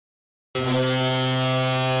Hello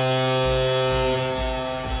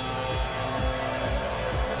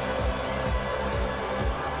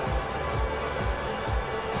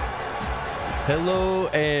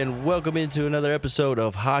and welcome into another episode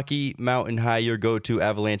of Hockey Mountain High, your go-to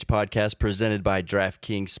Avalanche podcast presented by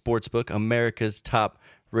DraftKings Sportsbook, America's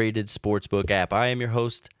top-rated sportsbook app. I am your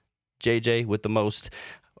host, JJ with the most.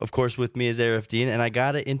 Of course, with me is Arif Dean, and I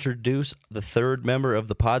got to introduce the third member of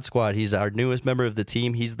the pod squad. He's our newest member of the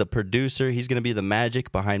team. He's the producer. He's going to be the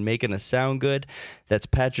magic behind making us sound good. That's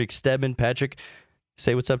Patrick Stedman. Patrick,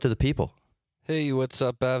 say what's up to the people. Hey, what's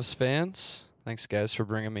up, Avs fans? Thanks, guys, for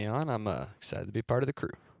bringing me on. I'm excited to be part of the crew.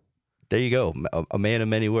 There you go, a man of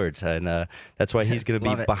many words, and that's why he's going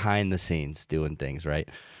to be behind the scenes doing things, right?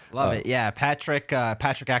 Love it. Yeah, Patrick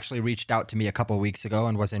actually reached out to me a couple of weeks ago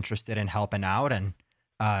and was interested in helping out, and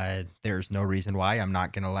there's no reason why I'm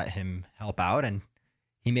not going to let him help out. And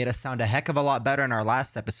he made us sound a heck of a lot better in our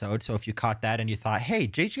last episode. So if you caught that and you thought, hey,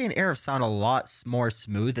 JJ and Arif sound a lot more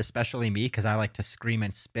smooth, especially me, because I like to scream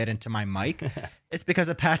and spit into my mic, it's because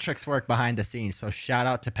of Patrick's work behind the scenes. So shout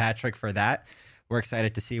out to Patrick for that. We're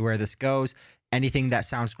excited to see where this goes. Anything that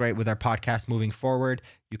sounds great with our podcast moving forward,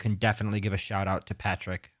 you can definitely give a shout out to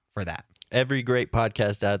Patrick for that. Every great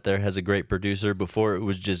podcast out there has a great producer. Before, it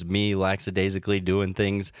was just me lackadaisically doing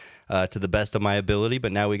things to the best of my ability,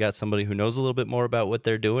 but now we got somebody who knows a little bit more about what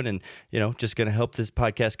they're doing and, just going to help this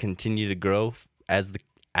podcast continue to grow as the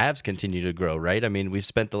Avs continue to grow, right? I mean, we've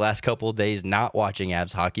spent the last couple of days not watching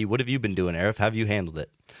Avs hockey. What have you been doing, Arif? How have you handled it?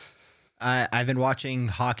 I've been watching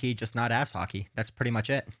hockey, just not Avs hockey. That's pretty much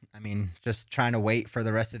it. I mean, just trying to wait for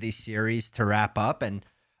the rest of these series to wrap up, and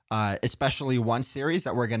especially one series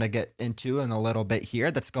that we're going to get into in a little bit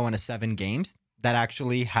here that's going to 7 games that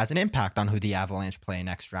actually has an impact on who the Avalanche play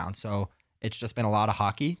next round. So it's just been a lot of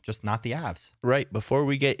hockey, just not the Avs. Right. Before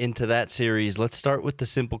we get into that series, let's start with the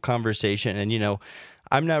simple conversation. And,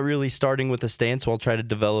 I'm not really starting with a stance, so I'll try to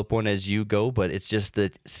develop one as you go, but it's just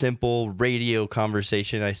the simple radio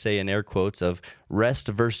conversation, I say in air quotes, of rest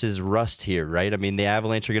versus rust here, right? I mean, the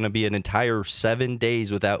Avalanche are going to be an entire 7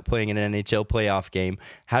 days without playing an NHL playoff game.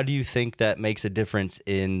 How do you think that makes a difference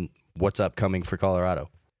in what's upcoming for Colorado?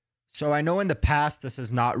 So I know in the past this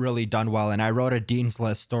has not really done well, and I wrote a Dean's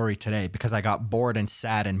List story today because I got bored and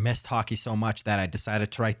sad and missed hockey so much that I decided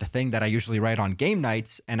to write the thing that I usually write on game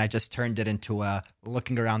nights, and I just turned it into a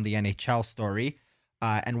looking around the NHL story.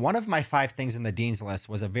 And one of my 5 things in the Dean's List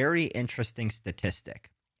was a very interesting statistic,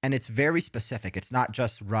 and it's very specific. It's not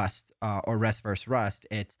just rust or rest versus rust.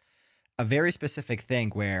 It's a very specific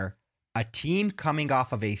thing where a team coming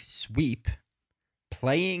off of a sweep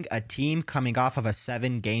playing a team coming off of a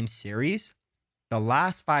 7-game series, the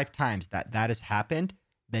last 5 times that has happened,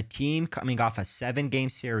 the team coming off a 7-game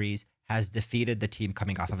series has defeated the team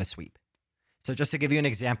coming off of a sweep. So just to give you an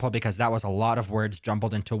example, because that was a lot of words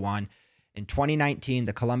jumbled into one, in 2019,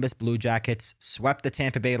 the Columbus Blue Jackets swept the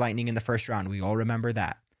Tampa Bay Lightning in the first round. We all remember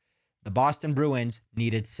that. The Boston Bruins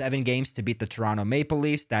needed 7 games to beat the Toronto Maple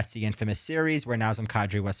Leafs. That's the infamous series where Nazem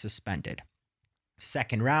Kadri was suspended.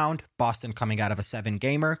 Second round, Boston coming out of a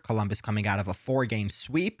 7-gamer, Columbus coming out of a 4-game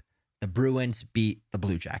sweep. The Bruins beat the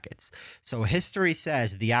Blue Jackets. So history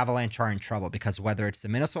says the Avalanche are in trouble because whether it's the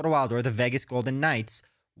Minnesota Wild or the Vegas Golden Knights,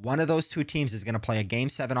 one of those 2 teams is going to play a Game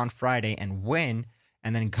 7 on Friday and win,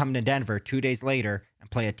 and then come to Denver 2 days later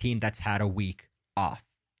and play a team that's had a week off.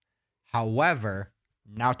 However,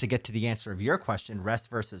 now to get to the answer of your question,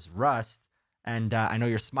 rest versus rust, and I know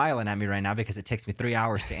you're smiling at me right now because it takes me 3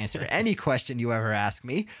 hours to answer any question you ever ask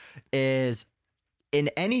me, is in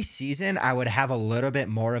any season, I would have a little bit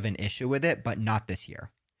more of an issue with it, but not this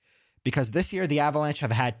year. Because this year, the Avalanche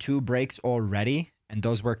have had 2 breaks already, and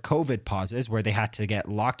those were COVID pauses where they had to get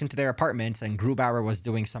locked into their apartments, and Grubauer was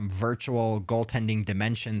doing some virtual goaltending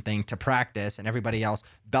dimension thing to practice, and everybody else,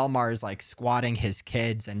 Belmar is like squatting his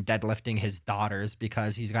kids and deadlifting his daughters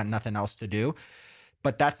because he's got nothing else to do.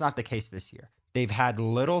 But that's not the case this year. They've had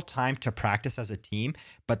little time to practice as a team,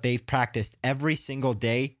 but they've practiced every single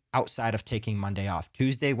day outside of taking Monday off.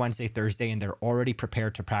 Tuesday, Wednesday, Thursday, and they're already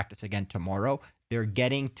prepared to practice again tomorrow. They're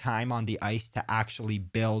getting time on the ice to actually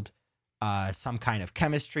build some kind of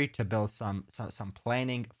chemistry, to build some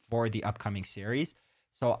planning for the upcoming series.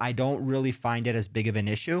 So I don't really find it as big of an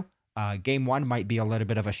issue. Game 1 might be a little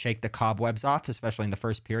bit of a shake the cobwebs off, especially in the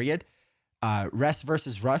first period. Rest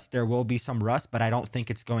versus rust, there will be some rust, but I don't think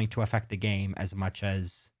it's going to affect the game as much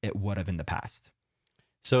as it would have in the past.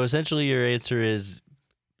 So essentially your answer is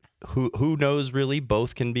who knows really?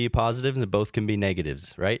 Both can be positives and both can be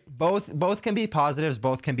negatives, right? Both can be positives,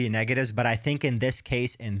 both can be negatives, but I think in this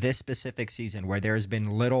case, in this specific season where there's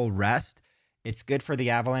been little rest, It's good for the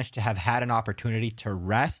Avalanche to have had an opportunity to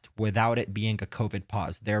rest without it being a COVID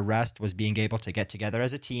pause. Their rest was being able to get together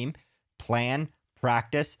as a team, plan,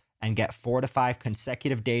 practice, and get 4 to 5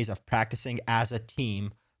 consecutive days of practicing as a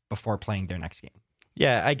team before playing their next game.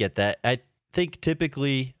 Yeah, I get that. I think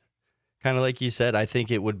typically, kind of like you said, I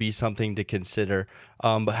think it would be something to consider.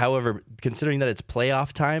 But however, considering that it's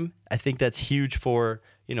playoff time, I think that's huge for,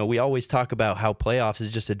 we always talk about how playoffs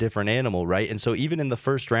is just a different animal, right? And so even in the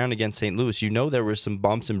first round against St. Louis, there were some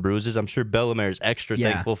bumps and bruises. I'm sure Bellemare is extra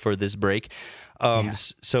thankful for this break.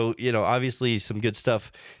 So, obviously some good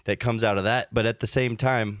stuff that comes out of that. But at the same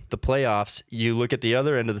time, the playoffs, you look at the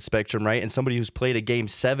other end of the spectrum, right? And somebody who's played a game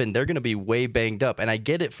 7, they're going to be way banged up. And I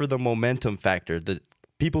get it for the momentum factor. The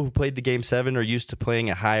people who played the game 7 are used to playing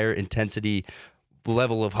a higher intensity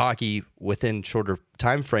level of hockey within shorter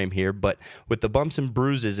time frame here, but with the bumps and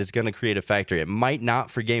bruises, it's going to create a factor. It might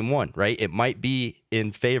not for game 1, right? It might be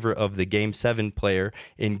in favor of the game 7 player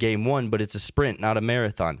in game 1, but it's a sprint, not a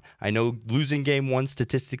marathon. I know losing game 1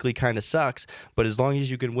 statistically kind of sucks, but as long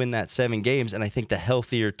as you can win that 7 games, and I think the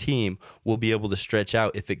healthier team will be able to stretch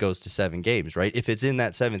out if it goes to 7 games, right? If it's in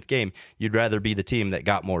that 7th game, you'd rather be the team that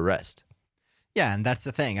got more rest. Yeah, and that's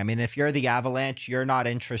the thing. I mean, if you're the Avalanche, you're not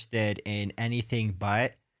interested in anything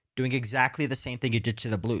but doing exactly the same thing you did to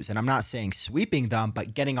the Blues. And I'm not saying sweeping them,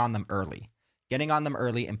 but getting on them early. Getting on them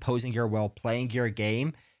early, imposing your will, playing your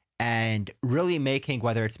game, and really making,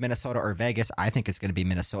 whether it's Minnesota or Vegas, I think it's going to be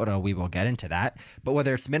Minnesota. We will get into that. But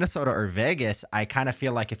whether it's Minnesota or Vegas, I kind of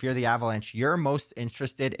feel like if you're the Avalanche, you're most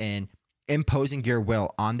interested in imposing your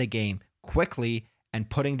will on the game quickly and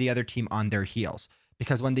putting the other team on their heels.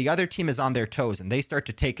 Because when the other team is on their toes and they start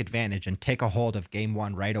to take advantage and take a hold of game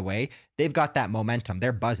 1 right away, they've got that momentum.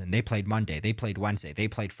 They're buzzing. They played Monday. They played Wednesday. They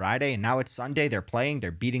played Friday. And now it's Sunday. They're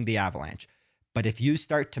beating the Avalanche. But if you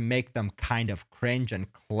start to make them kind of cringe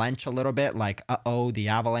and clench a little bit, like, the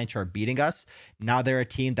Avalanche are beating us. Now they're a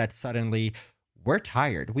team that suddenly, we're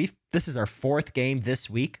tired. This is our 4th game this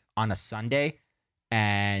week on a Sunday.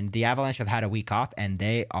 And the Avalanche have had a week off and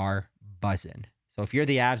they are buzzing. So if you're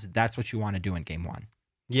the Avs, that's what you want to do in game 1.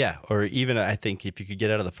 Yeah, or even I think if you could get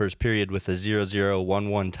out of the first period with a 0-0,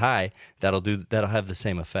 1-1 tie, that'll have the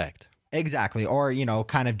same effect. Exactly. Or,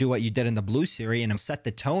 kind of do what you did in the Blues series and set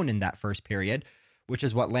the tone in that first period, which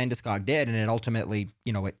is what Landeskog did. And it ultimately,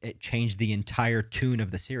 it changed the entire tune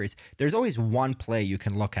of the series. There's always one play you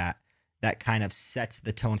can look at that kind of sets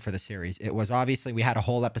the tone for the series. It was obviously, we had a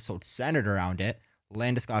whole episode centered around it.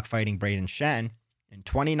 Landeskog fighting Braden Shen. In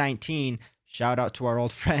 2019, shout out to our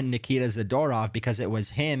old friend Nikita Zadorov, because it was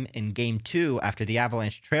him in game 2 after the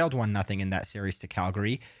Avalanche trailed 1-0 in that series to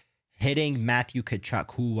Calgary, hitting Matthew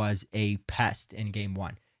Tkachuk, who was a pest in game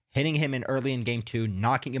 1. Hitting him early in game 2,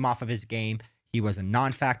 knocking him off of his game. He was a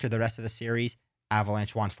non-factor the rest of the series.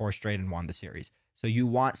 Avalanche won 4 straight and won the series. So you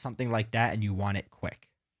want something like that, and you want it quick.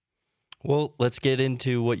 Well, let's get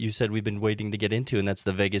into what you said we've been waiting to get into, and that's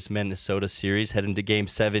the Vegas-Minnesota series. Heading to game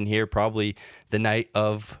 7 here, probably the night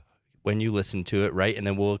of when you listen to it, right? And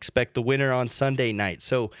then we'll expect the winner on Sunday night.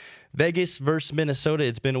 So Vegas versus Minnesota,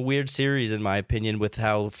 it's been a weird series, in my opinion, with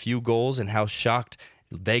how few goals and how shocked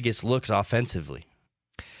Vegas looks offensively.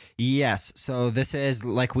 Yes. So this is,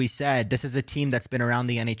 like we said, this is a team that's been around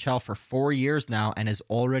the NHL for 4 years now and has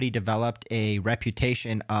already developed a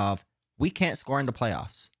reputation of, we can't score in the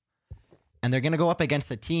playoffs. And they're going to go up against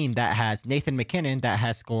a team that has Nathan MacKinnon that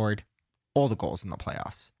has scored all the goals in the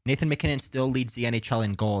playoffs. Nathan MacKinnon still leads the NHL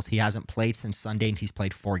in goals. He hasn't played since Sunday, and he's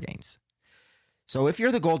played 4 games. So if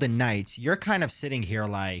you're the Golden Knights, you're kind of sitting here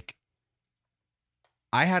like,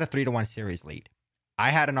 I had a 3-1 series lead. I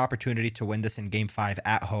had an opportunity to win this in game 5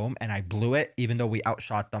 at home, and I blew it, even though we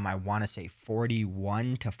outshot them, I want to say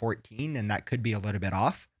 41-14, and that could be a little bit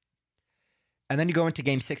off. And then you go into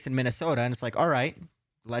game 6 in Minnesota, and it's like, all right,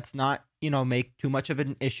 let's not, make too much of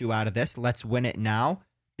an issue out of this. Let's win it now.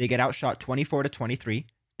 They get outshot 24-23.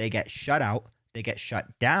 They get shut out. They get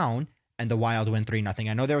shut down, and the Wild win 3-0.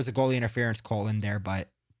 I know there was a goalie interference call in there, but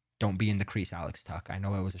don't be in the crease, Alex Tuck. I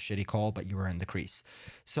know it was a shitty call, but you were in the crease.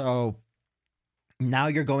 So now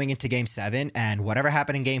you're going into game 7, and whatever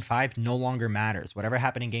happened in game 5 no longer matters. Whatever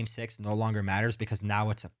happened in game 6 no longer matters, because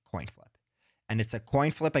now it's a coin flip. And it's a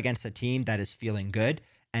coin flip against a team that is feeling good.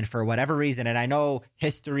 And for whatever reason, and I know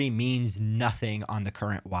history means nothing on the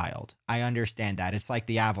current Wild. I understand that. It's like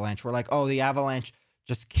the Avalanche. We're like, the Avalanche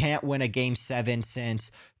just can't win a game 7 since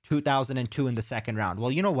 2002 in the second round.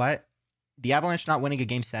 Well, you know what? The Avalanche not winning a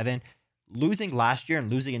game 7, losing last year and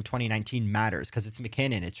losing in 2019 matters, because it's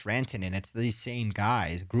McKinnon, it's Rantanen, it's these same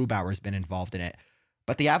guys. Grubauer's been involved in it.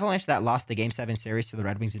 But the Avalanche that lost the game 7 series to the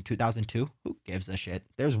Red Wings in 2002, who gives a shit?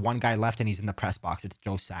 There's one guy left and he's in the press box. It's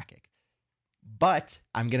Joe Sakic. But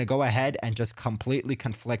I'm going to go ahead and just completely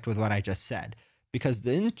conflict with what I just said. Because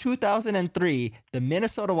in 2003, the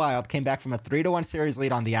Minnesota Wild came back from a 3-1 series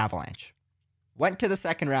lead on the Avalanche. Went to the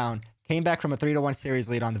second round, came back from a 3-1 series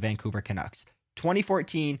lead on the Vancouver Canucks.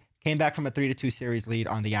 2014, came back from a 3-2 series lead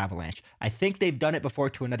on the Avalanche. I think they've done it before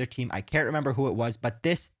to another team. I can't remember who it was, but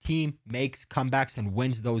this team makes comebacks and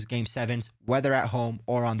wins those game sevens, whether at home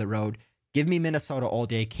or on the road. Give me Minnesota all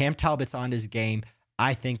day. Cam Talbot's on his game.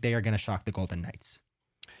 I think they are going to shock the Golden Knights.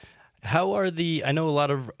 How are I know a lot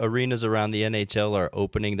of arenas around the NHL are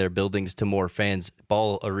opening their buildings to more fans,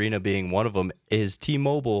 Ball Arena being one of them. Is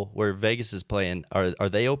T-Mobile, where Vegas is playing, are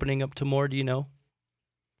they opening up to more, do you know?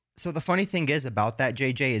 So the funny thing is about that,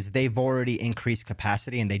 JJ, is they've already increased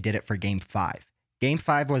capacity, and they did it for Game 5. Game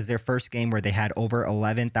 5 was their first game where they had over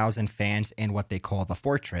 11,000 fans in what they call the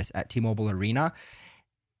Fortress at T-Mobile Arena,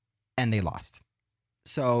 and they lost.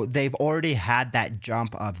 So they've already had that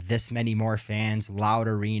jump of this many more fans, loud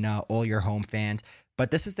arena, all your home fans. But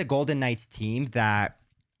this is the Golden Knights team that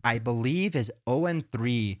I believe is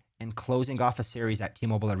 0-3 in closing off a series at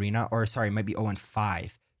T-Mobile Arena, or sorry, it might be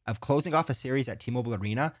 0-5 of closing off a series at T-Mobile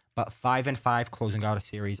Arena, but 5-5 closing out a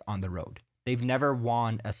series on the road. They've never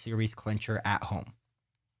won a series clincher at home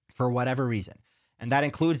for whatever reason. And that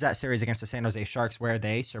includes that series against the San Jose Sharks where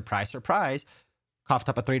they, surprise, surprise, coughed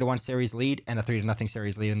up a 3-1 series lead and a 3-0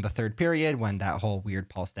 series lead in the third period when that whole weird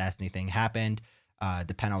Paul Stastny thing happened.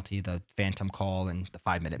 The penalty, the phantom call, and the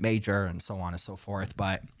 5-minute major, and so on and so forth.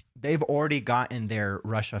 But they've already gotten their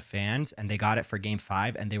rush of fans, and they got it for Game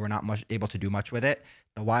 5, and they were not much able to do much with it.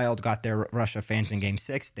 The Wild got their rush of fans in Game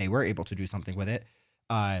 6. They were able to do something with it.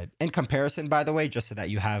 In comparison, by the way, just so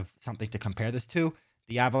that you have something to compare this to,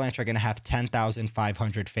 the Avalanche are going to have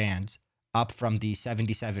 10,500 fans, up from the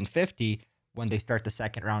 7,750 when they start the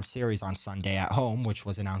second round series on Sunday at home, which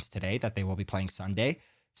was announced today that they will be playing Sunday.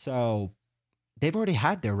 So they've already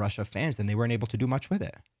had their rush of fans, and they weren't able to do much with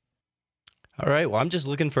it. All right. Well, I'm just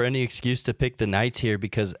looking for any excuse to pick the Knights here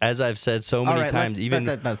because, as I've said so many times, even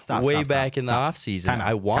way back in the offseason,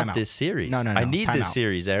 I want this series. No. I need this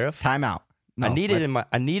series, Arif. Time out. No, I need it in my.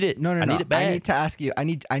 I need it. No. I need it bad. I need to ask you. I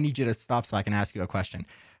need you to stop so I can ask you a question.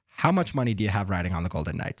 How much money do you have riding on the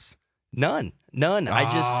Golden Knights? None.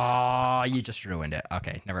 Oh, you just ruined it.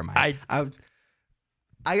 Okay, never mind.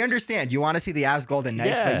 I understand. You want to see the Avs Golden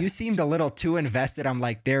Knights, but you seemed a little too invested. I'm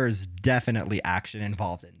like, there is definitely action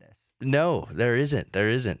involved in this. No, there isn't.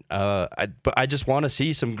 But I just want to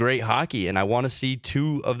see some great hockey, and I want to see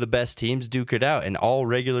two of the best teams duke it out. And all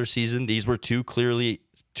regular season, these were clearly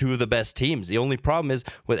two of the best teams. The only problem is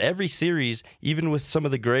with every series, even with some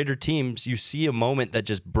of the greater teams, you see a moment that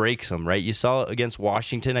just breaks them, right? You saw it against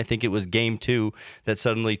Washington. I think it was Game 2 that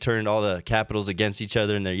suddenly turned all the Capitals against each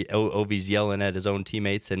other, and Ovi's yelling at his own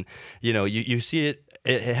teammates. And, you see it.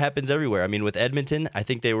 It happens everywhere. I mean, with Edmonton, I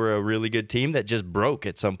think they were a really good team that just broke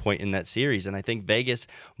at some point in that series. And I think Vegas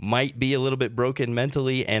might be a little bit broken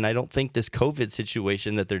mentally, and I don't think this COVID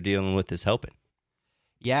situation that they're dealing with is helping.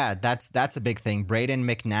 Yeah, that's a big thing. Braden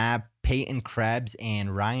McNabb, Peyton Krebs,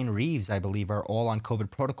 and Ryan Reeves, I believe, are all on COVID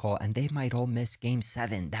protocol, and they might all miss Game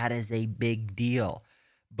 7. That is a big deal.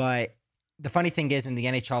 But the funny thing is, in the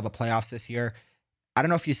NHL, the playoffs this year, I don't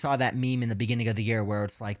know if you saw that meme in the beginning of the year where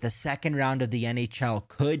it's like the second round of the NHL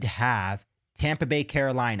could have Tampa Bay,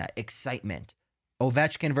 Carolina, excitement.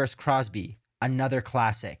 Ovechkin versus Crosby, another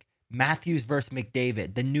classic. Matthews versus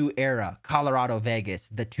McDavid, the new era. Colorado, Vegas,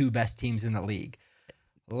 the two best teams in the league.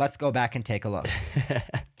 Let's go back and take a look.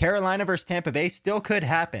 Carolina versus Tampa Bay still could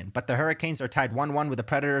happen, but the Hurricanes are tied 1-1 with the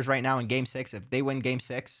Predators right now in Game 6. If they win Game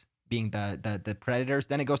 6, being the Predators,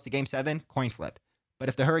 then it goes to Game 7, coin flip. But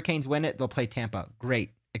if the Hurricanes win it, they'll play Tampa.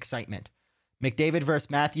 Great. Excitement. McDavid versus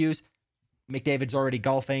Matthews. McDavid's already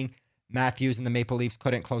golfing. Matthews and the Maple Leafs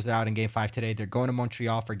couldn't close it out in Game 5 today. They're going to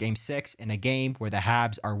Montreal for Game 6 in a game where the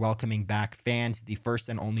Habs are welcoming back fans, the first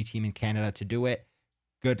and only team in Canada to do it.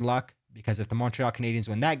 Good luck, because if the Montreal Canadiens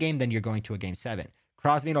win that game, then you're going to a Game 7.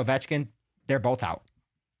 Crosby and Ovechkin, they're both out.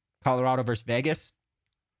 Colorado versus Vegas,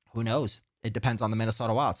 who knows? It depends on the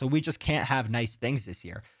Minnesota Wild. So we just can't have nice things this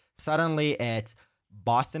year. Suddenly it's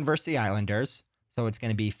Boston versus the Islanders. So it's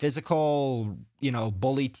going to be physical,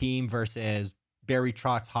 bully team versus Barry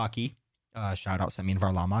Trotz hockey. Shout out Semyon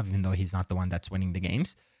Varlamov, even though he's not the one that's winning the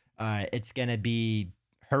games. It's going to be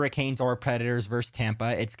Hurricanes or Predators versus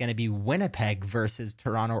Tampa. It's going to be Winnipeg versus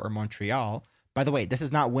Toronto or Montreal. By the way, this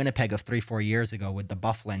is not Winnipeg of 3-4 years ago with the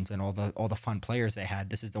Bufflins and all the fun players they had.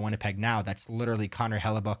 This is the Winnipeg now that's literally Connor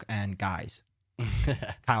Hellebuck and guys.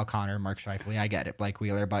 Kyle Connor, Mark Scheifele, I get it, Blake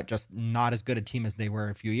Wheeler, but just not as good a team as they were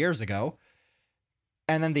a few years ago.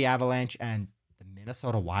 And then the Avalanche and the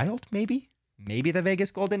Minnesota Wild, maybe maybe the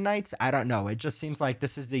Vegas Golden Knights. I don't know. It just seems like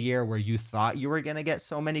this is the year where you thought you were going to get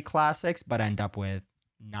so many classics, but end up with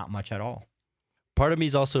not much at all. Part of me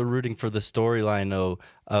is also rooting for the storyline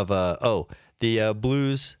of the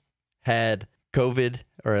Blues had COVID,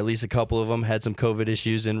 or at least a couple of them had some COVID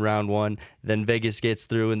issues in round one. Then Vegas gets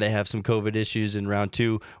through and they have some COVID issues in round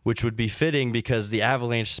two, which would be fitting because the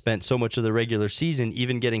Avalanche spent so much of the regular season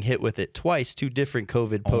even getting hit with it twice, 2 different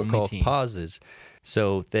COVID protocol pauses.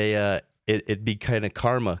 So they it'd be kind of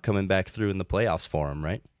karma coming back through in the playoffs for them,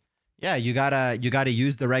 right? Yeah, you gotta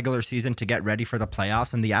use the regular season to get ready for the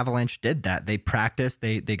playoffs, and the Avalanche did that. They practiced,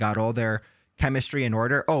 they got all their chemistry in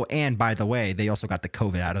order. Oh, and by the way, they also got the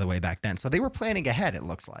COVID out of the way back then. So they were planning ahead, it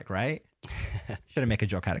looks like, right? Shouldn't make a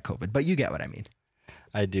joke out of COVID, but you get what I mean.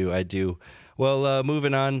 I do. Well,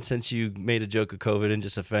 moving on, since you made a joke of COVID and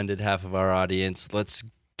just offended half of our audience, let's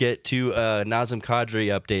get to Nazem Kadri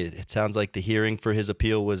update. It sounds like the hearing for his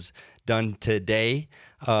appeal was done today.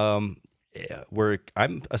 I'm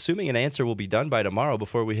assuming an answer will be done by tomorrow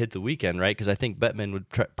before we hit the weekend, right? Because I think Bettman would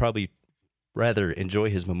probably rather enjoy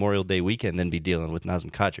his Memorial Day weekend than be dealing with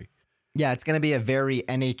Nazem Kadri. Yeah, it's going to be a very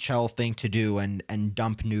NHL thing to do and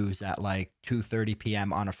dump news at like 2:30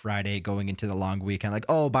 p.m. on a Friday going into the long weekend. Like,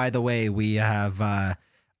 oh, by the way, we have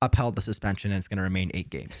upheld the suspension and it's going to remain 8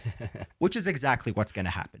 games, which is exactly what's going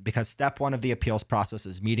to happen because step one of the appeals process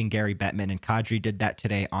is meeting Gary Bettman, and Kadri did that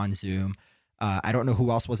today on Zoom. I don't know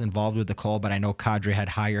who else was involved with the call, but I know Kadri had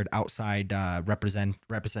hired outside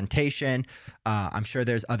representation. I'm sure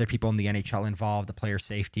there's other people in the NHL involved, the player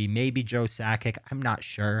safety, maybe Joe Sakic. I'm not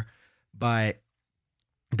sure, but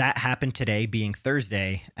that happened today being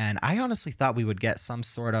Thursday. And I honestly thought we would get some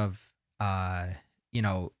sort of,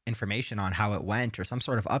 information on how it went or some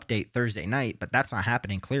sort of update Thursday night, but that's not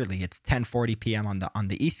happening. Clearly it's 10:40 p.m. on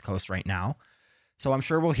the East Coast right now. So I'm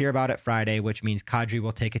sure we'll hear about it Friday, which means Kadri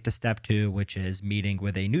will take it to step 2, which is meeting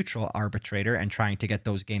with a neutral arbitrator and trying to get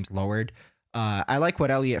those games lowered. I like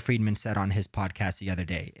what Elliot Friedman said on his podcast the other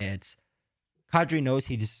day. It's Kadri knows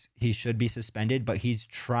he should be suspended, but he's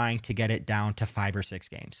trying to get it down to 5 or 6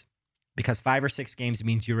 games because 5 or 6 games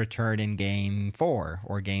means you return in game 4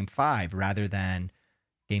 or game 5 rather than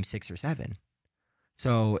game 6 or 7.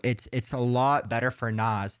 So it's a lot better for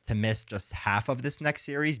Nas to miss just half of this next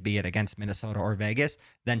series, be it against Minnesota or Vegas,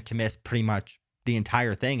 than to miss pretty much the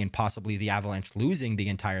entire thing and possibly the Avalanche losing the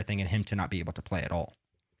entire thing and him to not be able to play at all.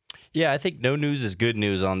 Yeah, I think no news is good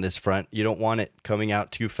news on this front. You don't want it coming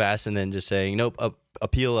out too fast and then just saying, nope,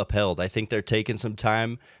 appeal upheld. I think they're taking some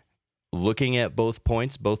time looking at both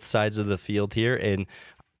points, both sides of the field here, and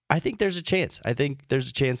I think there's a chance. I think there's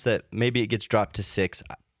a chance that maybe it gets dropped to 6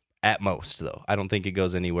 at most, though. I don't think it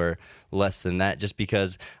goes anywhere less than that just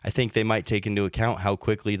because I think they might take into account how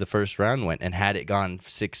quickly the first round went. And had it gone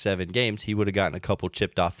 6-7 games, he would have gotten a couple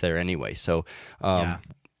chipped off there anyway. So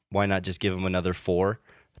why not just give him another 4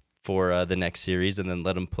 for the next series and then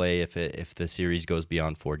let him play if the series goes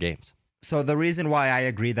beyond 4 games? So the reason why I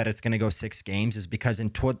agree that it's going to go 6 games is because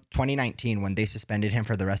in 2019, when they suspended him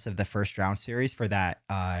for the rest of the first round series for that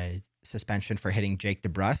suspension for hitting Jake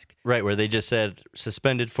DeBrusk. Right, where they just said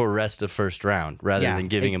suspended for rest of first round rather than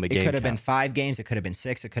giving him a game. It could have been 5 games, it could have been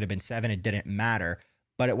 6, it could have been 7, it didn't matter,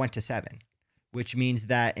 but it went to 7, which means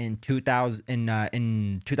that in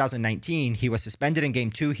 2019, he was suspended in game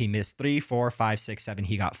 2, he missed 3, 4, 5, 6, 7,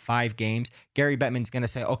 he got 5 games. Gary Bettman's going to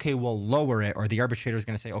say, okay, we'll lower it, or the arbitrator is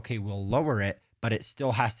going to say, okay, we'll lower it, but it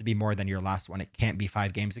still has to be more than your last one. It can't be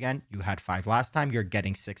 5 games again. You had 5 last time, you're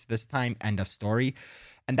getting 6 this time, end of story.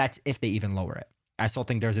 And that's if they even lower it. I still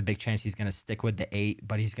think there's a big chance he's going to stick with the 8,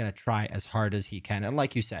 but he's going to try as hard as he can. And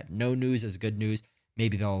like you said, no news is good news.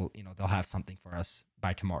 Maybe they'll have something for us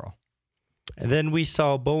by tomorrow. And then we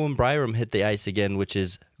saw Bowen Byram hit the ice again, which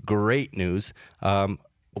is great news.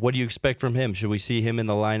 What do you expect from him? Should we see him in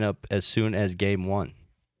the lineup as soon as game 1?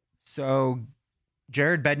 So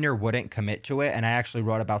Jared Bednar wouldn't commit to it. And I actually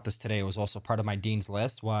wrote about this today. It was also part of my Dean's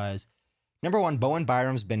List was, number 1, Bowen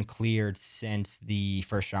Byram's been cleared since the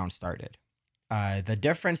first round started. The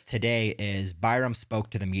difference today is Byram spoke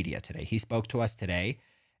to the media today. He spoke to us today,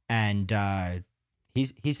 and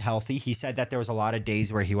he's healthy. He said that there was a lot of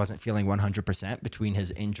days where he wasn't feeling 100% between his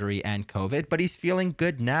injury and COVID, but he's feeling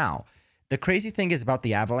good now. The crazy thing is about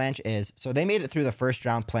the Avalanche is, so they made it through the first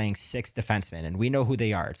round playing 6 defensemen, and we know who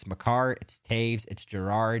they are. It's Makar, it's Taves, it's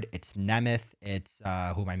Gerard, it's Nemeth, it's,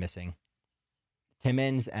 who am I missing?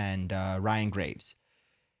 Timmins and Ryan Graves.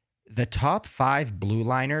 The top 5 blue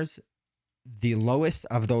liners, the lowest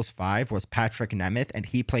of those 5 was Patrick Nemeth, and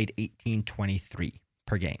he played 18:23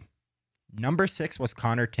 per game. Number 6 was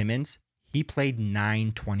Connor Timmins. He played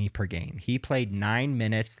 9:20 per game. He played 9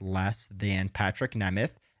 minutes less than Patrick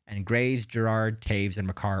Nemeth, And Graves, Gerard, Taves, and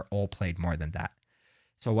McCarr all played more than that.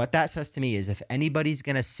 So what that says to me is if anybody's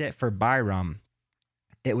going to sit for Byram,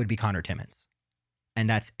 it would be Connor Timmins. And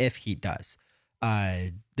that's if he does.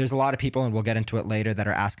 There's a lot of people, and we'll get into it later, that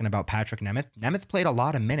are asking about Patrick Nemeth. Nemeth played a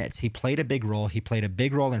lot of minutes. He played a big role. He played a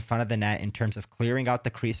big role in front of the net in terms of clearing out the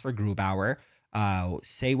crease for Grubauer.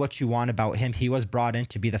 Say what you want about him. He was brought in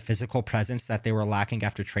to be the physical presence that they were lacking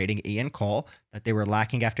after trading Ian Cole, that they were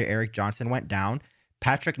lacking after Eric Johnson went down.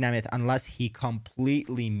 Patrick Nemeth, unless he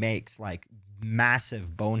completely makes like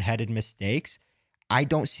massive boneheaded mistakes, I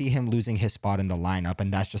don't see him losing his spot in the lineup,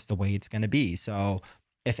 and that's just the way it's going to be. So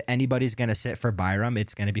if anybody's going to sit for Byram,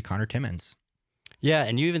 it's going to be Connor Timmins. Yeah,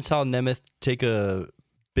 and you even saw Nemeth take a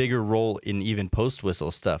bigger role in even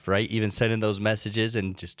post-whistle stuff, right? Even sending those messages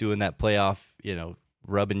and just doing that playoff,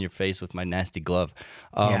 rubbing your face with my nasty glove.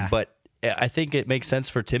 But I think it makes sense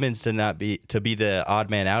for Timmins to be the odd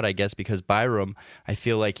man out, I guess, because Byram, I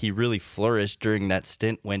feel like he really flourished during that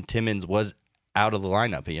stint when Timmins was out of the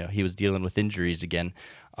lineup. He was dealing with injuries again.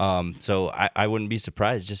 So I wouldn't be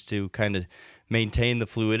surprised just to kind of maintain the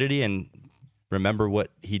fluidity and remember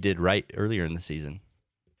what he did right earlier in the season.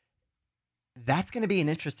 That's going to be an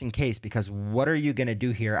interesting case because what are you going to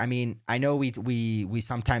do here? I mean, I know we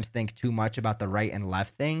sometimes think too much about the right and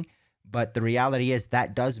left thing, but the reality is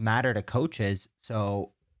that does matter to coaches.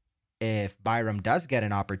 So if Byram does get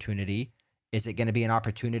an opportunity, is it going to be an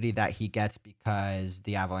opportunity that he gets because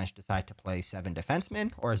the Avalanche decide to play 7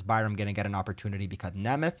 defensemen? Or is Byram going to get an opportunity because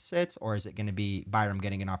Nemeth sits? Or is it going to be Byram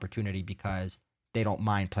getting an opportunity because they don't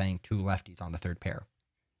mind playing 2 lefties on the third pair?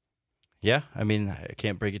 Yeah, I mean, I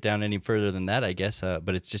can't break it down any further than that, I guess.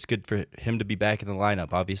 But it's just good for him to be back in the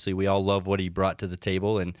lineup. Obviously, we all love what he brought to the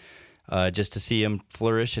table, and just to see him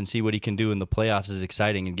flourish and see what he can do in the playoffs is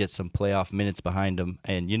exciting, and get some playoff minutes behind him.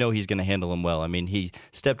 And he's going to handle them well. I mean, he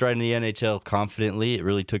stepped right in the NHL confidently. It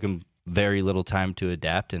really took him very little time to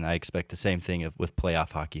adapt, and I expect the same thing with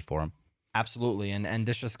playoff hockey for him. Absolutely, and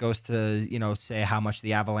this just goes to say how much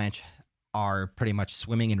the Avalanche are pretty much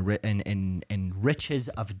swimming in riches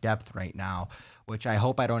of depth right now, which I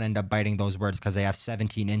hope I don't end up biting those words because they have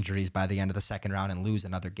 17 injuries by the end of the second round and lose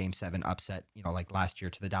another Game 7 upset, like last year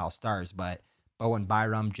to the Dallas Stars. But Bowen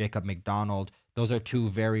Byram, Jacob McDonald, those are 2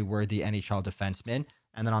 very worthy NHL defensemen.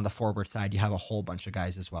 And then on the forward side, you have a whole bunch of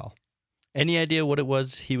guys as well. Any idea what it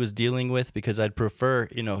was he was dealing with? Because I'd prefer,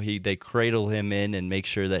 they cradle him in and make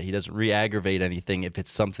sure that he doesn't re-aggravate anything if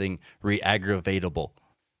it's something re-aggravatable.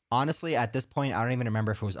 Honestly, at this point, I don't even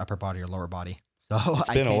remember if it was upper body or lower body. So it's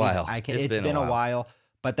been a while. It's been a while.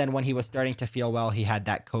 But then when he was starting to feel well, he had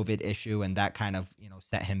that COVID issue, and that kind of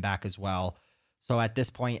set him back as well. So at this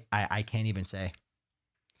point, I can't even say.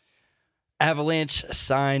 Avalanche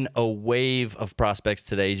sign a wave of prospects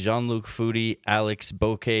today. Jean-Luc Foudy, Alex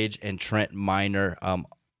Beaucage, and Trent Miner.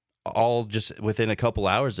 All just within a couple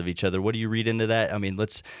hours of each other. What do you read into that? I mean,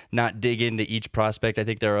 let's not dig into each prospect. I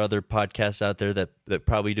think there are other podcasts out there that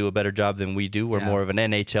probably do a better job than we do. We're more of an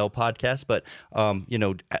NHL podcast. But,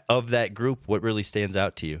 of that group, what really stands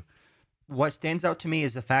out to you? What stands out to me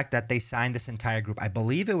is the fact that they signed this entire group. I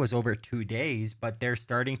believe it was over 2 days, but they're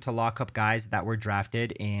starting to lock up guys that were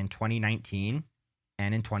drafted in 2019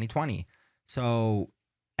 and in 2020. So...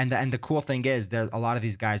 And the cool thing is, a lot of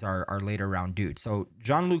these guys are later round dudes. So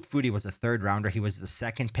Jean-Luc Foudy was a 3rd rounder. He was the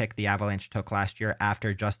 2nd pick the Avalanche took last year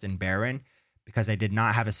after Justin Barron, because they did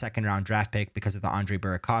not have a 2nd round draft pick because of the Andrei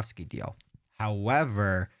Burakovsky deal.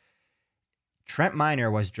 However, Trent Miner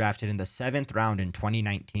was drafted in the 7th round in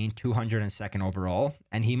 2019, 202nd overall,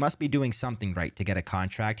 and he must be doing something right to get a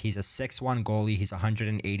contract. He's a 6'1" goalie. He's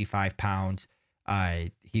 185 pounds.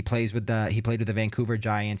 He played with the Vancouver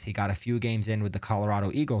Giants. He got a few games in with the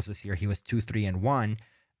Colorado Eagles this year. He was 2-3-1.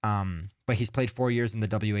 But he's played 4 years in the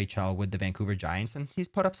WHL with the Vancouver Giants, and he's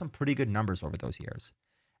put up some pretty good numbers over those years.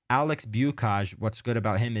 Alex Beaucage, what's good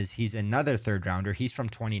about him is he's another 3rd rounder. He's from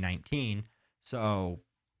 2019. So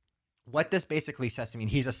what this basically says to me,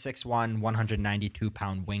 he's a 6'1",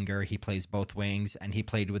 192-pound winger. He plays both wings, and he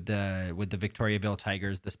played with the Victoriaville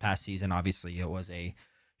Tigers this past season. Obviously, it was a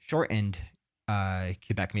shortened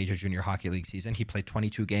Quebec Major Junior Hockey League season. He played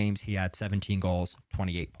 22 games. He had 17 goals,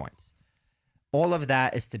 28 points. All of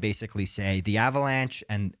that is to basically say the Avalanche,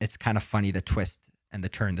 and it's kind of funny the twist and the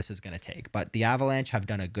turn this is going to take, but the Avalanche have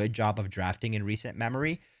done a good job of drafting in recent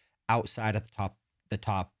memory outside of the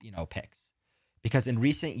top picks. Because in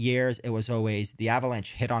recent years, it was always the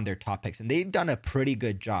Avalanche hit on their top picks, and they've done a pretty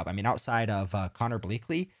good job. I mean, outside of Connor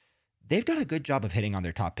Bleakley, they've done a good job of hitting on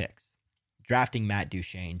their top picks. Drafting Matt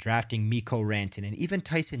Duchene, drafting Mikko Rantanen, and even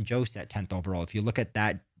Tyson Jost at 10th overall. If you look at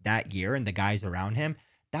that year and the guys around him,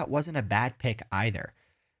 that wasn't a bad pick either.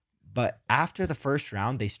 But after the first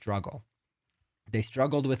round, they struggle. They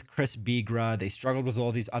struggled with Chris Bigra. They struggled with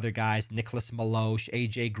all these other guys, Nicholas Maloche,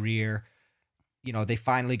 AJ Greer. They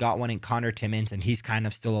finally got one in Connor Timmins, and he's kind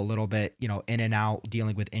of still a little bit, in and out,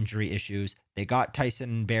 dealing with injury issues. They got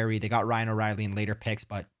Tyson Berry. They got Ryan O'Reilly in later picks,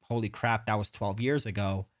 but holy crap, that was 12 years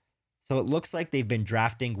ago. So it looks like they've been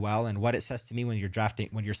drafting well. And what it says to me when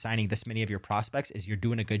you're signing this many of your prospects is you're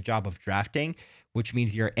doing a good job of drafting, which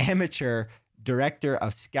means your amateur director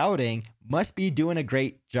of scouting must be doing a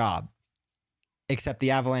great job. Except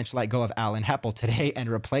the Avalanche let go of Alan Heppel today and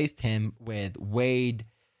replaced him with Wade.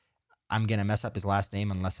 I'm going to mess up his last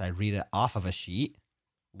name unless I read it off of a sheet.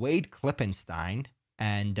 Wade Klippenstein.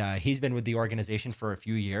 And he's been with the organization for a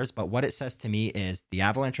few years. But what it says to me is the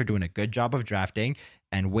Avalanche are doing a good job of drafting,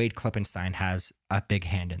 and Wade Klippenstein has a big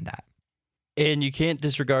hand in that. And you can't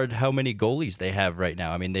disregard how many goalies they have right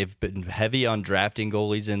now. I mean, they've been heavy on drafting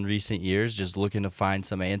goalies in recent years, just looking to find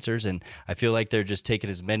some answers. And I feel like they're just taking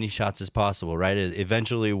as many shots as possible, right?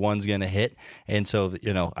 Eventually, one's going to hit. And so,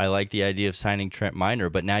 I like the idea of signing Trent Miner.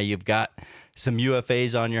 But now you've got some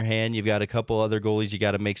UFAs on your hand. You've got a couple other goalies you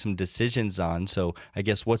got to make some decisions on. So I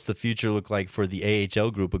guess what's the future look like for the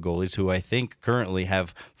AHL group of goalies, who I think currently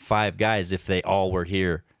have 5 guys if they all were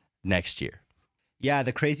here next year? Yeah,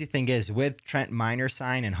 the crazy thing is with Trent Miner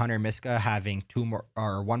signed and Hunter Miska having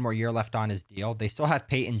 1 more year left on his deal, they still have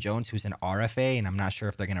Peyton Jones, who's an RFA, and I'm not sure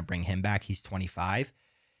if they're going to bring him back. He's 25.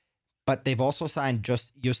 But they've also signed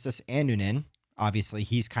Justus Annunen. Obviously,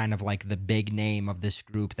 he's kind of like the big name of this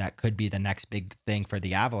group that could be the next big thing for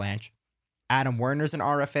the Avalanche. Adam Werner's an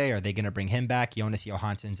RFA. Are they going to bring him back? Jonas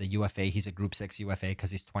Johansson's a UFA. He's a Group 6 UFA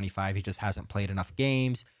because he's 25. He just hasn't played enough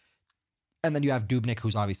games. And then you have Dubnyk,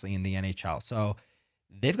 who's obviously in the NHL. So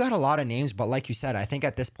they've got a lot of names, but like you said, I think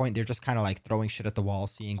at this point they're just kind of like throwing shit at the wall,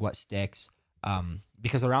 seeing what sticks.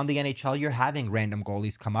 Because around the NHL, you're having random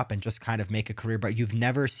goalies come up and just kind of make a career, but you've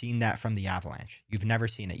never seen that from the Avalanche. You've never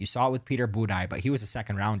seen it. You saw it with Peter Budaj, but he was a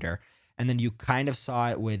second rounder. And then you kind of saw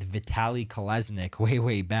it with Vitaly Kolesnik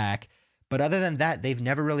way back. But other than that, they've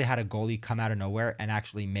never really had a goalie come out of nowhere and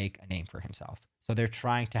actually make a name for himself. So they're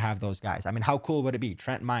trying to have those guys. I mean, how cool would it be?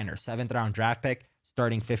 Trent Miner, 7th round draft pick,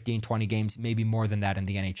 starting 15, 20 games, maybe more than that in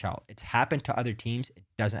the NHL. It's happened to other teams. It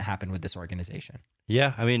doesn't happen with this organization.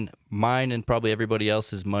 Yeah, I mean, mine and probably everybody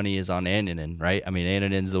else's money is on Annunen, right? I mean,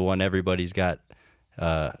 Annunen's the one everybody's got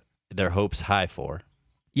their hopes high for.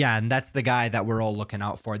 Yeah, and that's the guy that we're all looking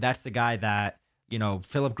out for. That's the guy that,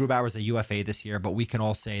 Philip Grubauer's a UFA this year, but we can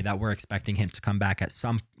all say that we're expecting him to come back at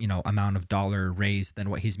some, amount of dollar raise than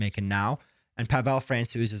what he's making now. And Pavel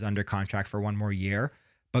Francouz is under contract for 1 more year,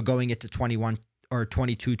 but going into 21 or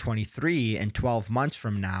 22, 23 and 12 months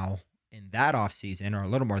from now in that offseason, or a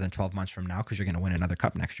little more than 12 months from now, because you're going to win another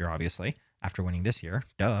cup next year, obviously, after winning this year.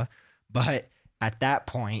 Duh. But at that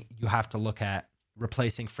point, you have to look at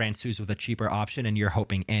replacing Francouz with a cheaper option, and you're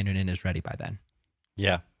hoping Annunen is ready by then.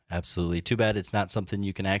 Yeah, absolutely. Too bad it's not something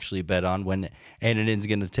you can actually bet on when Annunen's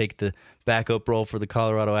going to take the backup role for the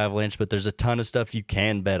Colorado Avalanche, but there's a ton of stuff you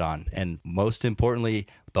can bet on. And most importantly,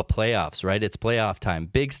 the playoffs, right? It's playoff time.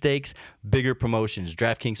 Big stakes, bigger promotions.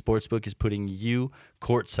 DraftKings Sportsbook is putting you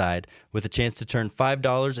courtside with a chance to turn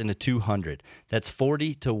 $5 into $200. That's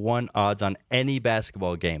 40-1 odds on any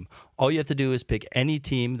basketball game. All you have to do is pick any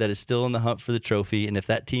team that is still in the hunt for the trophy, and if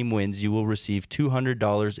that team wins, you will receive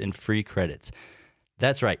 $200 in free credits.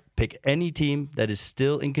 That's right. Pick any team that is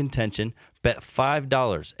still in contention, bet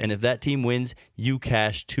 $5, and if that team wins, you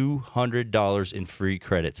cash $200 in free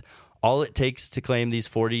credits. All it takes to claim these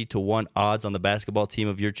 40-1 odds on the basketball team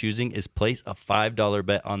of your choosing is place a $5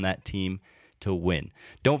 bet on that team to win.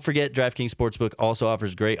 Don't forget, DraftKings Sportsbook also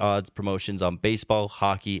offers great odds promotions on baseball,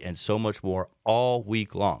 hockey, and so much more all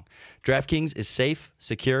week long. DraftKings is safe,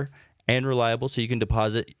 secure, and reliable, so you can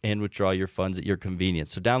deposit and withdraw your funds at your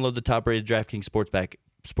convenience. So download the top-rated DraftKings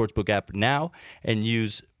Sportsbook app now and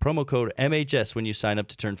use promo code MHS when you sign up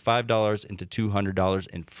to turn $5 into $200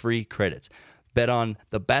 in free credits. Bet on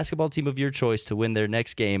the basketball team of your choice to win their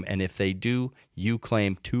next game, and if they do, you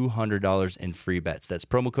claim $200 in free bets. That's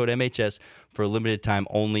promo code MHS for a limited time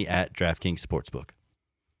only at DraftKings Sportsbook.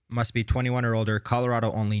 Must be 21 or older.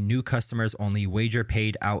 Colorado only. New customers only. Wager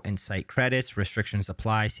paid out in site credits. Restrictions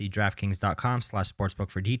apply. See DraftKings.com/sportsbook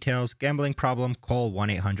for details. Gambling problem? Call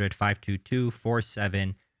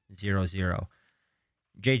 1-800-522-4700.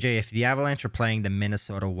 JJ, if the Avalanche are playing the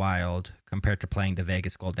Minnesota Wild compared to playing the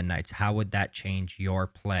Vegas Golden Knights, how would that change your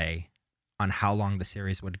play on how long the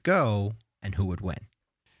series would go and who would win?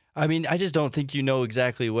 I mean, I just don't think you know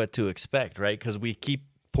exactly what to expect, right? Because we keep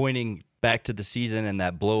pointing back to the season and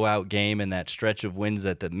that blowout game and that stretch of wins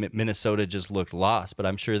that the Minnesota just looked lost. But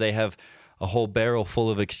I'm sure they have a whole barrel full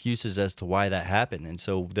of excuses as to why that happened. And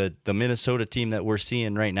so the Minnesota team that we're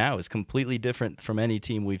seeing right now is completely different from any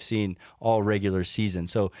team we've seen all regular season.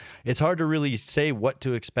 So it's hard to really say what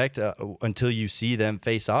to expect until you see them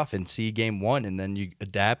face off and see game one, and then you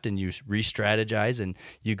adapt and you re-strategize and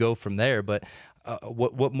you go from there. But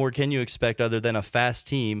what more can you expect other than a fast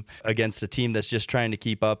team against a team that's just trying to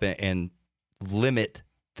keep up and limit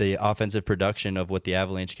the offensive production of what the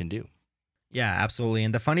Avalanche can do? Yeah, absolutely.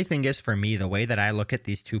 And the funny thing is, for me, the way that I look at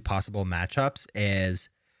these two possible matchups is,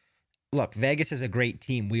 look, Vegas is a great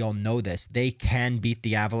team. We all know this. They can beat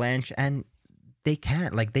the Avalanche, and they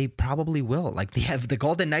can't. Like, they probably will. Like, the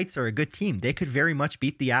Golden Knights are a good team. They could very much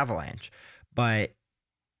beat the Avalanche. But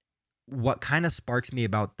what kind of sparks me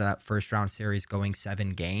about that first round series going 7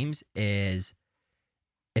 games is,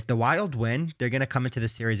 if the Wild win, they're going to come into the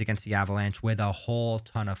series against the Avalanche with a whole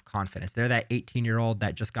ton of confidence. They're that 18-year-old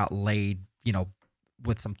that just got laid,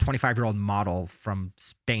 with some 25-year-old model from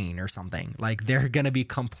Spain or something. Like, they're going to be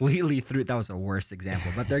completely through. That was a worse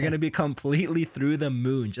example, but they're going to be completely through the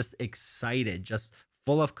moon, just excited, just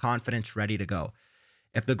full of confidence, ready to go.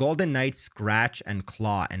 If the Golden Knights scratch and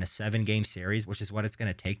claw in a 7-game series, which is what it's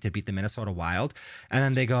going to take to beat the Minnesota Wild, and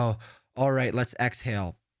then they go, all right, let's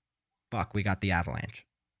exhale. Fuck, we got the Avalanche.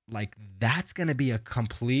 Like, that's going to be a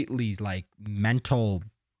completely mental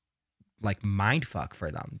mind fuck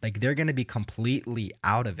for them. Like, they're going to be completely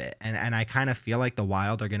out of it. And I kind of feel like the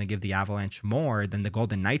Wild are going to give the Avalanche more than the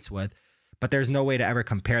Golden Knights would, but there's no way to ever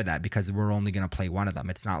compare that because we're only going to play one of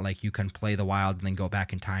them. It's not like you can play the Wild and then go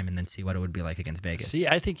back in time and then see what it would be like against Vegas. See,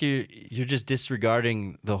 I think you're just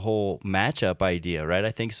disregarding the whole matchup idea, right?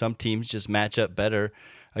 I think some teams just match up better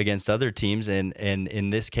against other teams, and in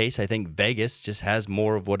this case, I think Vegas just has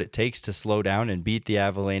more of what it takes to slow down and beat the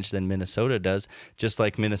Avalanche than Minnesota does, just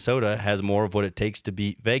like Minnesota has more of what it takes to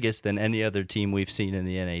beat Vegas than any other team we've seen in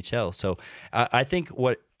the NHL. So I think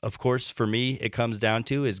what, of course, for me, it comes down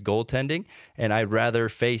to is goaltending, and I'd rather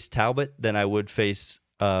face Talbot than I would face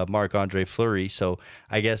Marc-Andre Fleury. So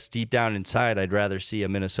I guess deep down inside, I'd rather see a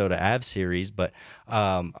Minnesota Avs series, but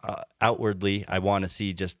outwardly, I want to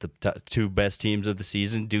see just the two best teams of the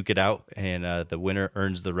season duke it out, and the winner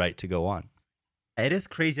earns the right to go on. It is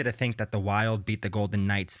crazy to think that the Wild beat the Golden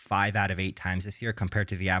Knights 5 out of 8 times this year compared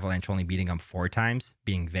to the Avalanche only beating them 4 times,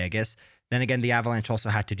 being Vegas. Then again, the Avalanche also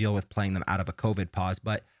had to deal with playing them out of a COVID pause,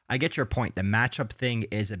 but I get your point. The matchup thing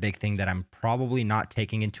is a big thing that I'm probably not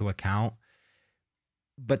taking into account.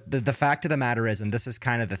 But the fact of the matter is, and this is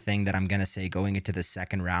kind of the thing that I'm going to say going into the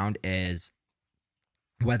second round, is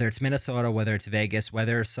whether it's Minnesota, whether it's Vegas,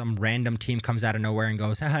 whether some random team comes out of nowhere and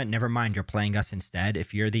goes, never mind, you're playing us instead.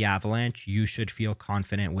 If you're the Avalanche, you should feel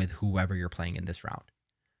confident with whoever you're playing in this round.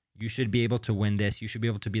 You should be able to win this. You should be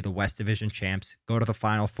able to be the West Division champs, go to the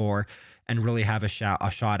Final Four, and really have a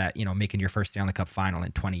shot at, making your first Stanley Cup final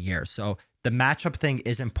in 20 years. So the matchup thing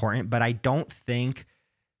is important, but I don't think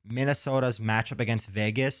Minnesota's matchup against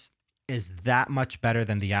Vegas is that much better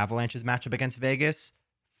than the Avalanche's matchup against Vegas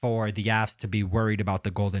for the Avs to be worried about the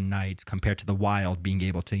Golden Knights compared to the Wild being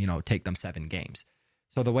able to, take them 7 games.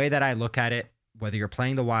 So the way that I look at it, whether you're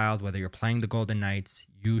playing the Wild, whether you're playing the Golden Knights,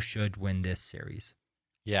 you should win this series.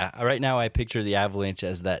 Yeah, right now I picture the Avalanche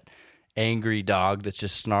as that angry dog that's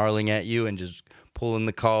just snarling at you and just pulling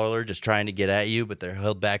the collar, just trying to get at you, but they're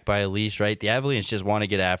held back by a leash, right? The Avalanche just want to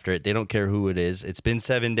get after it. They don't care who it is. It's been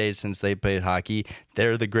 7 days since they played hockey.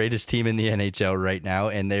 They're the greatest team in the NHL right now,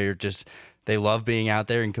 and they love being out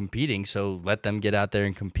there and competing, so let them get out there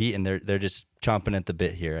and compete, and they're just chomping at the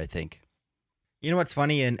bit here, I think. You know what's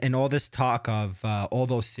funny? In all this talk of all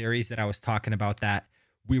those series that I was talking about that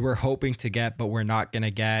we were hoping to get, but we're not going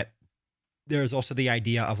to get, there's also the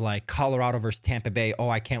idea of like Colorado versus Tampa Bay. Oh,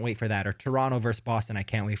 I can't wait for that. Or Toronto versus Boston. I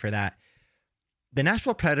can't wait for that. The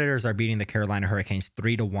Nashville Predators are beating the Carolina Hurricanes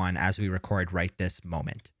 3-1 as we record right this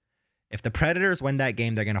moment. If the Predators win that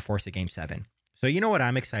game, they're going to force a Game 7. So you know what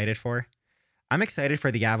I'm excited for? I'm excited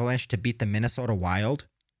for the Avalanche to beat the Minnesota Wild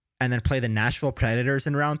and then play the Nashville Predators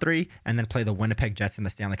in round 3 and then play the Winnipeg Jets in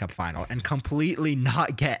the Stanley Cup final and completely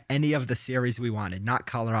not get any of the series we wanted. Not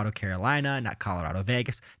Colorado Carolina, not Colorado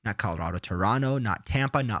Vegas, not Colorado Toronto, not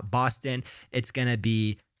Tampa, not Boston. It's going to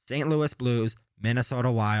be St. Louis Blues,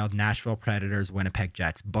 Minnesota Wild, Nashville Predators, Winnipeg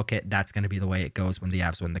Jets. Book it. That's going to be the way it goes when the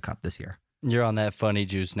Avs win the Cup this year. You're on that funny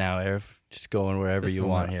juice now, Arif. Just going wherever you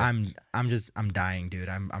want here. I'm dying, dude.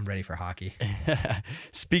 I'm ready for hockey.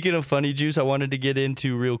 Speaking of funny juice, I wanted to get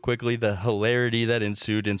into real quickly the hilarity that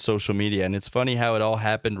ensued in social media. And it's funny how it all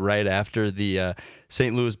happened right after the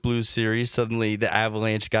St. Louis Blues series, suddenly the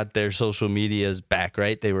Avalanche got their social medias back,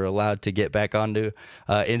 right? They were allowed to get back onto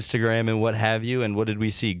Instagram and what have you. And what did we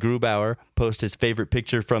see? Grubauer post his favorite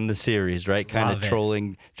picture from the series, right? Kind of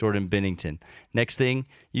trolling Jordan Binnington. Next thing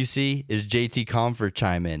you see is JT Compher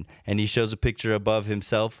chime in, and he shows a picture above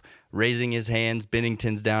himself, raising his hands.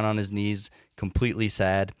 Binnington's down on his knees, completely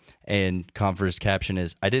sad. And Compher's caption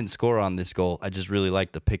is, "I didn't score on this goal. I just really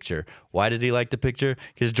like the picture." Why did he like the picture?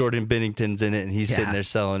 Because Jordan Binnington's in it, and he's sitting there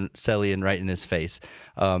selling right in his face.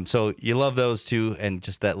 So you love those two, and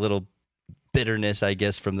just that little bitterness, I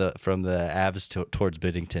guess, from the Avs towards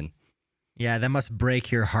Binnington. Yeah, that must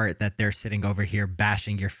break your heart that they're sitting over here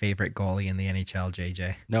bashing your favorite goalie in the NHL,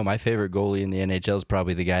 JJ. No, my favorite goalie in the NHL is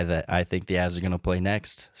probably the guy that I think the Avs are going to play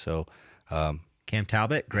next. So, Cam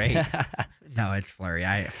Talbot, great. No, it's Fleury.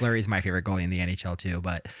 Fleury's my favorite goalie in the NHL too.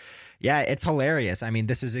 But yeah, it's hilarious. I mean,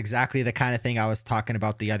 this is exactly the kind of thing I was talking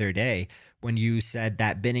about the other day when you said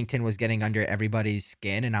that Binnington was getting under everybody's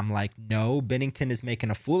skin. And I'm like, no, Binnington is making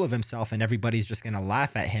a fool of himself and everybody's just going to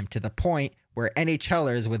laugh at him to the point where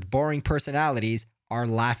NHLers with boring personalities are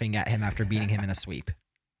laughing at him after beating him in a sweep.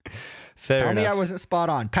 Fair Tell enough. me I wasn't spot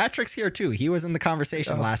on. Patrick's here too. He was in the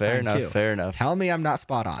conversation last time too. Fair enough. Tell me I'm not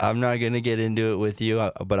spot on. I'm not going to get into it with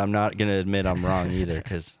you, but I'm not going to admit I'm wrong either,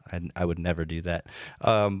 because I would never do that.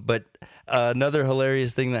 But another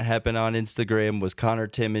hilarious thing that happened on Instagram was Connor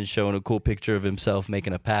Timmins showing a cool picture of himself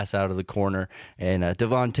making a pass out of the corner, and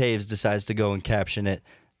Devon Taves decides to go and caption it.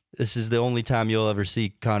 "This is the only time you'll ever see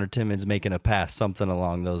Connor Timmins making a pass," something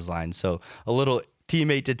along those lines. So a little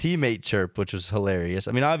teammate to teammate chirp, which was hilarious.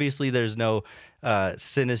 I mean, obviously there's no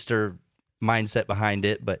sinister mindset behind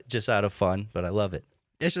it, but just out of fun. But I love it.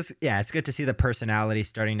 It's just, yeah, it's good to see the personality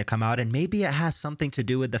starting to come out. And maybe it has something to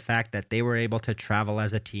do with the fact that they were able to travel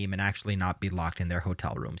as a team and actually not be locked in their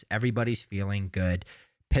hotel rooms. Everybody's feeling good.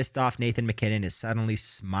 Pissed off Nathan MacKinnon is suddenly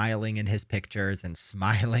smiling in his pictures and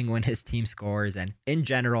smiling when his team scores, and in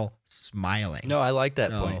general, smiling. No, I like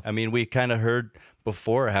that point. I mean, we kind of heard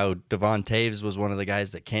before how Devon Taves was one of the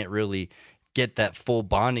guys that can't really get that full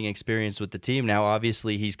bonding experience with the team. Now,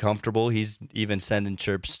 obviously, he's comfortable. He's even sending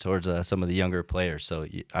chirps towards some of the younger players. So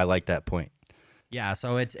I like that point. Yeah,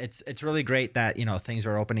 so it's really great that, you know, things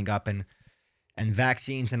are opening up and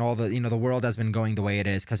vaccines and all the, you know, the world has been going the way it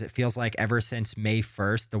is, because it feels like ever since May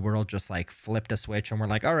 1st, the world just like flipped a switch and we're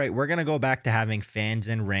like, all right, we're going to go back to having fans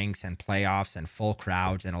in rinks and playoffs and full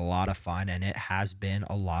crowds and a lot of fun. And it has been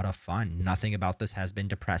a lot of fun. Nothing about this has been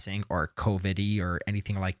depressing or COVID-y or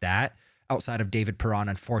anything like that, outside of David Perron,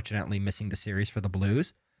 unfortunately, missing the series for the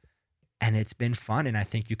Blues. And it's been fun. And I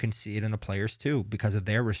think you can see it in the players too, because of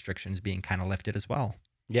their restrictions being kind of lifted as well.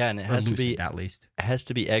 Yeah, and it has to be, at least. It has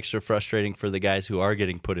to be extra frustrating for the guys who are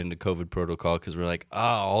getting put into COVID protocol, because we're like,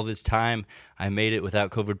 all this time I made it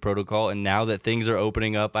without COVID protocol, and now that things are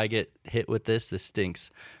opening up, I get hit with this. This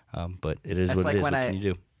stinks. But it is what it is. What can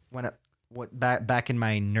you do? Back in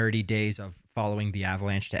my nerdy days of following the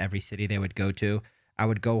Avalanche to every city they would go to, I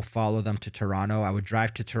would go follow them to Toronto. I would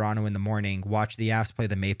drive to Toronto in the morning, watch the Avs play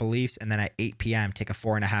the Maple Leafs, and then at 8 p.m. take a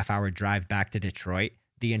 4.5-hour drive back to Detroit.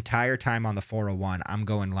 The entire time on the 401, I'm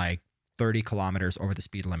going like 30 kilometers over the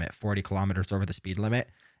speed limit, 40 kilometers over the speed limit.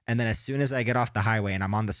 And then as soon as I get off the highway and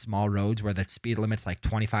I'm on the small roads where the speed limit's like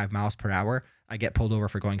 25 miles per hour, I get pulled over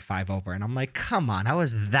for going 5 over. And I'm like, come on, I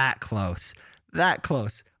was that close. That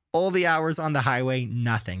close. All the hours on the highway,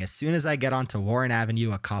 nothing. As soon as I get onto Warren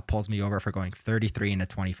Avenue, a cop pulls me over for going 33 into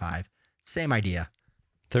 25. Same idea.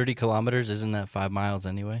 30 kilometers, isn't that 5 miles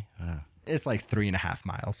anyway? It's like 3.5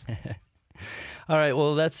 miles. All right,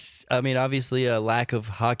 well, that's, I mean, obviously a lack of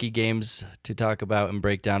hockey games to talk about and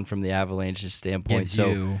break down from the Avalanche's standpoint. Gives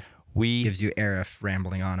you Arif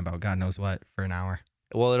rambling on about God knows what for an hour.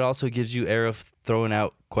 Well, it also gives you Arif throwing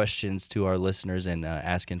out questions to our listeners and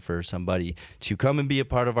asking for somebody to come and be a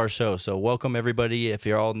part of our show. So welcome, everybody. If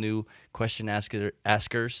you're all new question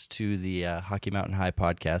askers to the Hockey Mountain High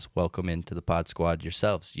podcast, welcome into the Pod Squad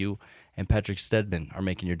yourselves. You and Patrick Stedman are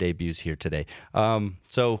making your debuts here today.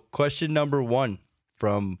 So question number 1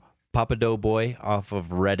 from Papa Doughboy off of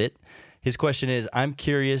Reddit. His question is, I'm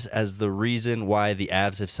curious as the reason why the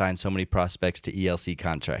Avs have signed so many prospects to ELC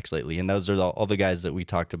contracts lately. And those are all the guys that we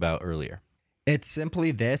talked about earlier. It's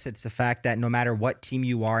simply this. It's the fact that no matter what team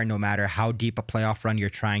you are, no matter how deep a playoff run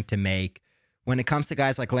you're trying to make, when it comes to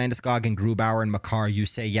guys like Landeskog and Grubauer and Makar, you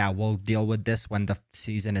say, yeah, we'll deal with this when the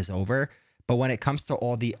season is over. But when it comes to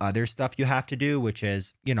all the other stuff you have to do, which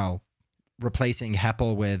is, you know, replacing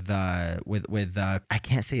Heppel with I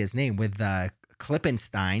can't say his name, with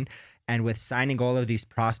Klippenstein, and with signing all of these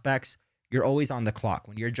prospects, you're always on the clock.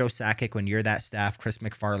 When you're Joe Sakic, when you're that staff, Chris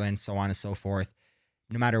McFarland, so on and so forth,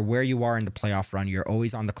 no matter where you are in the playoff run, you're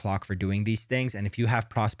always on the clock for doing these things. And if you have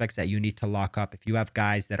prospects that you need to lock up, if you have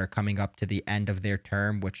guys that are coming up to the end of their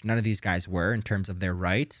term, which none of these guys were in terms of their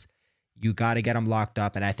rights, you got to get them locked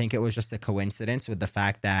up. And I think it was just a coincidence with the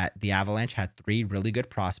fact that the Avalanche had 3 really good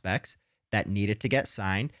prospects that needed to get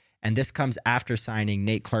signed. And this comes after signing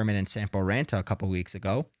Nate Klerman and Sampo Ranta a couple weeks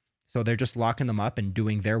ago. So they're just locking them up and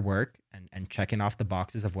doing their work and checking off the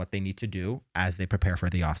boxes of what they need to do as they prepare for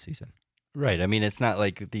the offseason. Right. I mean, it's not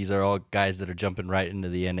like these are all guys that are jumping right into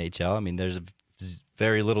the NHL. I mean, there's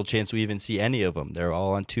very little chance we even see any of them. They're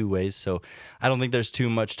all on 2-ways. So I don't think there's too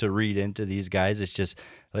much to read into these guys. It's just,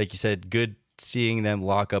 like you said, good seeing them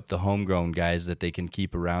lock up the homegrown guys that they can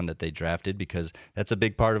keep around that they drafted, because that's a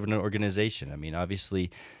big part of an organization. I mean,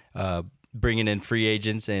 obviously, bringing in free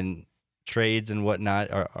agents and trades and whatnot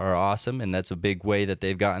are awesome, and that's a big way that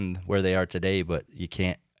they've gotten where they are today, but you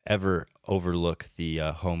can't ever overlook the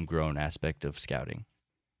homegrown aspect of scouting.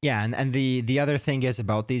 Yeah, and the other thing is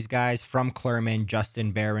about these guys, from Klerman,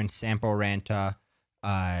 Justin Barron, Sampo Ranta,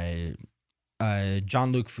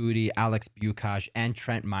 Jean-Luc Foudy, Alex Bukaj, and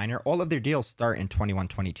Trent Miner, all of their deals start in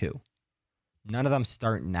 21-22. None of them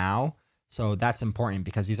start now, so that's important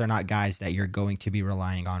because these are not guys that you're going to be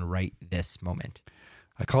relying on right this moment.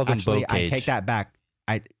 I call them Actually, Bocage. I take that back.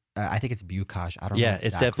 I think it's Bukaj. I don't know. Yeah,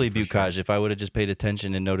 it's definitely Bukaj. Bukaj. If I would have just paid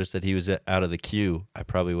attention and noticed that he was out of the queue, I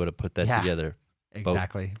probably would have put that together.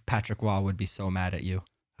 Exactly. Patrick Wall would be so mad at you.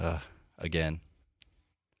 Again.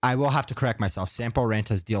 I will have to correct myself. Sampo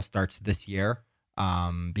Ranta's deal starts this year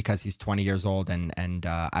because he's 20 years old, and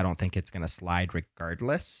I don't think it's going to slide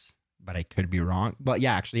regardless, but I could be wrong. But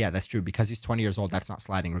yeah, actually, that's true. Because he's 20 years old, that's not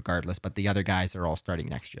sliding regardless, but the other guys are all starting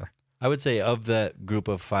next year. I would say of that group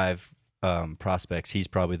of 5 prospects, he's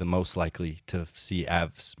probably the most likely to see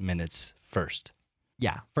Avs minutes first.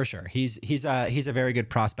 Yeah, for sure. He's a very good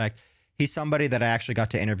prospect. He's somebody that I actually got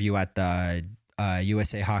to interview at the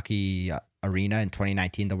USA Hockey Arena in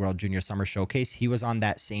 2019, the World Junior Summer Showcase. He was on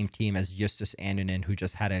that same team as Justus Annunen, who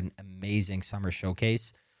just had an amazing summer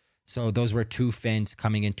showcase. So those were 2 Finns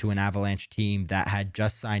coming into an Avalanche team that had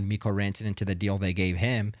just signed Mikko Rantanen to the deal they gave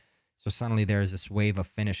him. So suddenly there's this wave of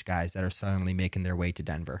Finnish guys that are suddenly making their way to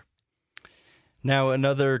Denver. Now,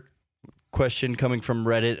 another question coming from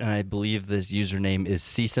Reddit, and I believe this username is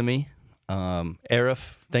Sesame.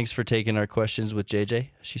 Arif, thanks for taking our questions with JJ.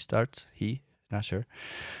 She starts. Not sure.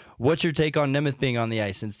 What's your take on Nemeth being on the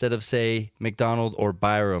ice instead of, say, McDonald or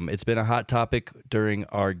Byram? It's been a hot topic during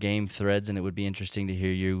our game threads, and it would be interesting to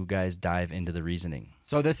hear you guys dive into the reasoning.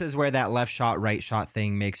 So this is where that left shot, right shot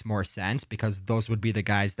thing makes more sense, because those would be the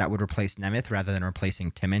guys that would replace Nemeth rather than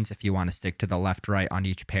replacing Timmins if you want to stick to the left-right on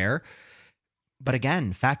each pair. But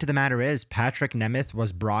again, fact of the matter is, Patrick Nemeth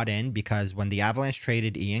was brought in because when the Avalanche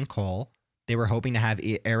traded Ian Cole, they were hoping to have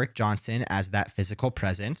Erik Johnson as that physical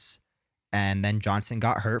presence. And then Johnson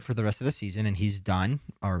got hurt for the rest of the season, and he's done,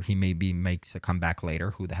 or he maybe makes a comeback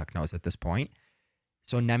later. Who the heck knows at this point?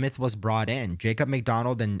 So Nemeth was brought in. Jacob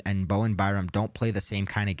McDonald and Bowen Byram don't play the same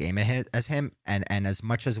kind of game as him. And as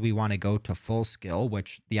much as we want to go to full skill,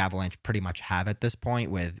 which the Avalanche pretty much have at this point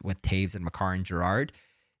with Taves and Makar and Girard,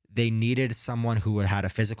 they needed someone who had a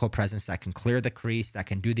physical presence that can clear the crease, that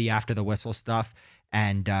can do the after the whistle stuff.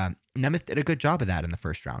 And Nemeth did a good job of that in the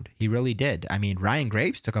first round. He really did. I mean, Ryan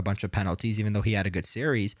Graves took a bunch of penalties, even though he had a good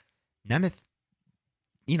series. Nemeth,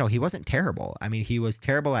 he wasn't terrible. I mean, he was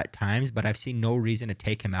terrible at times, but I've seen no reason to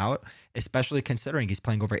take him out, especially considering he's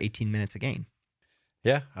playing over 18 minutes a game.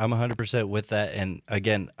 Yeah, I'm 100% with that. And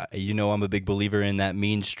again, I'm a big believer in that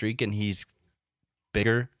mean streak, and he's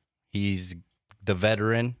bigger. He's the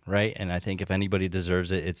veteran, right? And I think if anybody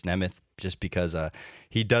deserves it, it's Nemeth, just because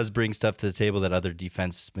he does bring stuff to the table that other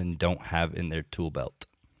defensemen don't have in their tool belt.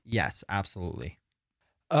 Yes, absolutely.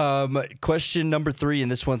 Question number 3,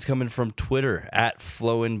 and this one's coming from Twitter,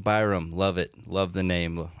 @FlowinByram. Love it. Love the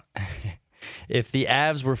name. If the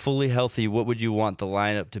Avs were fully healthy, what would you want the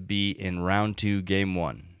lineup to be in round 2, game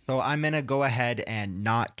 1? So I'm going to go ahead and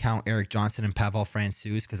not count Erik Johnson and Pavel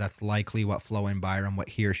Francouz, because that's likely what FlowinByram, what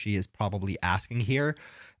he or she is probably asking here.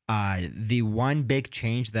 The one big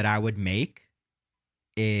change that I would make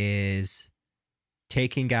is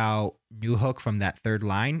taking out Newhook from that third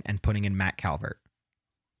line and putting in Matt Calvert.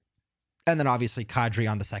 And then obviously Kadri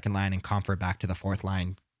on the second line and Comfort back to the fourth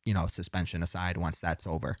line, suspension aside once that's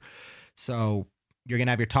over. So you're going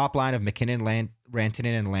to have your top line of McKinnon,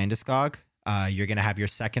 Rantanen, and Landeskog. You're going to have your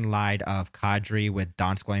second line of Kadri with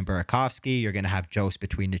Donskoy and Burakovsky. You're going to have Jost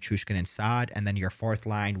between Nichushkin and Saad. And then your fourth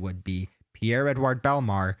line would be Pierre-Edouard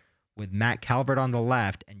Bellemare with Matt Calvert on the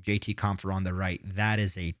left and JT Compher on the right. That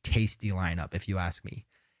is a tasty lineup, if you ask me.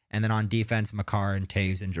 And then on defense, Makar and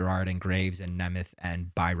Taves and Gerard and Graves and Nemeth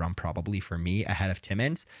and Byram probably for me ahead of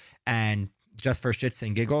Timmins. And just for shits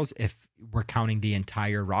and giggles, if we're counting the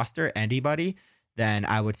entire roster, anybody, then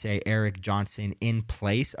I would say Eric Johnson in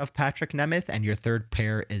place of Patrick Nemeth. And your third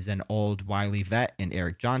pair is an old wily vet in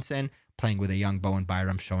Eric Johnson playing with a young Bowen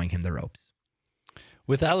Byram, showing him the ropes.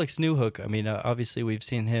 With Alex Newhook, I mean, obviously we've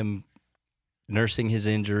seen him nursing his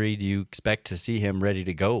injury. Do you expect to see him ready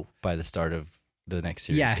to go by the start of the next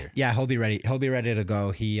series here? Yeah, he'll be ready. He'll be ready to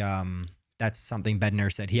go. That's something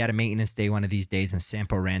Bednar said. He had a maintenance day one of these days, and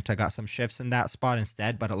Sampo Ranta got some shifts in that spot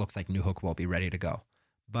instead, but it looks like Newhook will be ready to go.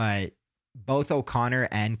 But both O'Connor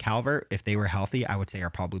and Calvert, if they were healthy, I would say are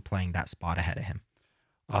probably playing that spot ahead of him.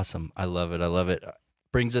 Awesome. I love it.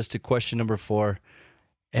 Brings us to question number 4.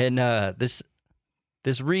 And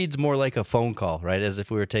this reads more like a phone call, right? As if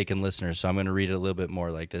we were taking listeners. So I'm going to read it a little bit more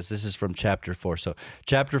like this. This is from Chapter 4. So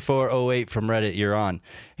Chapter 408 from Reddit, you're on.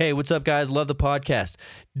 Hey, what's up, guys? Love the podcast.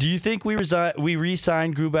 Do you think we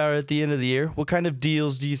re-sign Grubauer at the end of the year? What kind of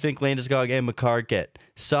deals do you think Landeskog and Makar get?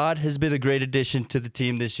 Saad has been a great addition to the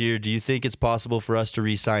team this year. Do you think it's possible for us to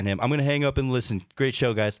re-sign him? I'm going to hang up and listen. Great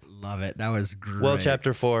show, guys. Love it. That was great. Well,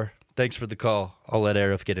 Chapter 4, thanks for the call. I'll let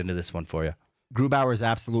Arif get into this one for you. Grubauer is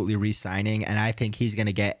absolutely re-signing, and I think he's going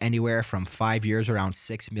to get anywhere from 5 years around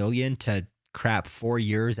 $6 million to 4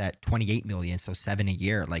 years at $28 million, so $7 a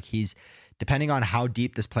year. Like, he's, depending on how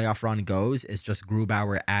deep this playoff run goes, is just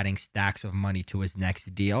Grubauer adding stacks of money to his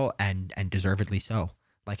next deal, and deservedly so.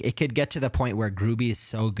 Like, it could get to the point where Gruby is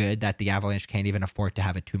so good that the Avalanche can't even afford to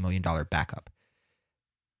have a $2 million backup.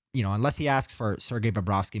 You know, unless he asks for Sergei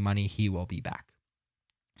Bobrovsky money, he will be back.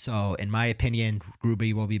 So, in my opinion,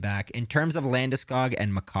 Gruby will be back. In terms of Landeskog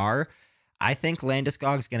and Makar, I think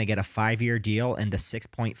Landeskog's going to get a 5-year deal in the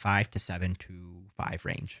 6.5 to 7.25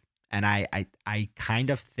 range. And I kind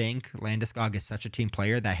of think Landeskog is such a team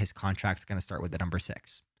player that his contract's going to start with the number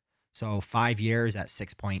 6. So 5 years at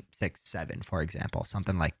 6.67, for example,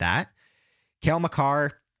 something like that. Cale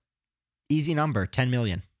Makar, easy number, 10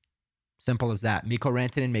 million. Simple as that. Mikko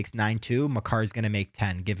Rantanen makes 9.2. Makar's going to make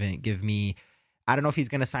 10. Give me... I don't know if he's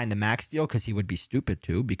going to sign the max deal because he would be stupid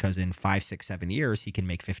to, because in 5, 6, 7 years, he can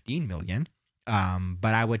make 15 million.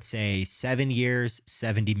 But I would say 7 years,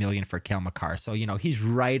 70 million for Cale Makar. So, you know, he's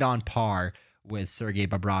right on par with Sergei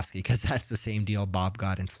Bobrovsky because that's the same deal Bob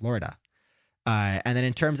got in Florida. And then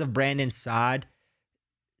in terms of Brandon Saad,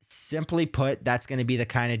 simply put, that's going to be the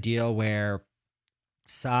kind of deal where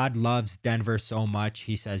Saad loves Denver so much.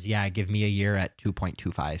 He says, yeah, give me a year at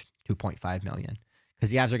 2.5 million. Because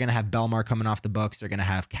the Avs are going to have Belmar coming off the books. They're going to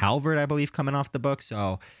have Calvert, I believe, coming off the books.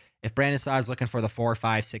 So if Brandon Saad's looking for the 4,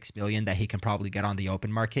 5, 6 million that he can probably get on the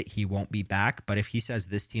open market, he won't be back. But if he says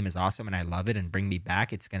this team is awesome and I love it and bring me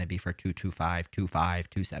back, it's going to be for 2.25, 2.5,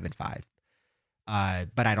 2.75.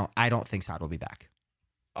 But I don't think Saad will be back.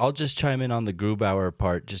 I'll just chime in on the Grubauer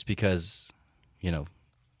part just because, you know,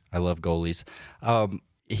 I love goalies.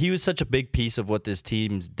 He was such a big piece of what this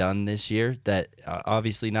team's done this year that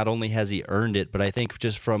obviously not only has he earned it, but I think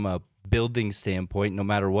just from a building standpoint, no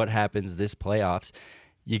matter what happens this playoffs,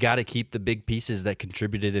 you got to keep the big pieces that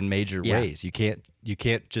contributed in major ways. You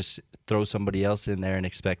can't just throw somebody else in there and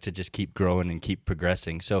expect to just keep growing and keep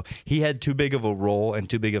progressing. So he had too big of a role and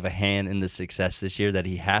too big of a hand in the success this year that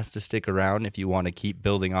he has to stick around if you want to keep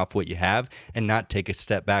building off what you have and not take a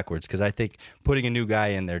step backwards. Because I think putting a new guy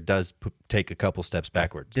in there does take a couple steps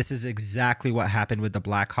backwards. This is exactly what happened with the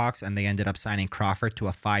Blackhawks, and they ended up signing Crawford to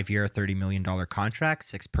a 5-year, $30 million contract,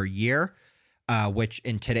 6 per year. Which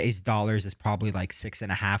in today's dollars is probably like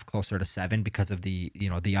 6.5, closer to 7, because of the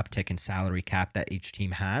uptick in salary cap that each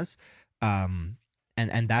team has. And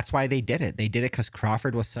that's why they did it. They did it because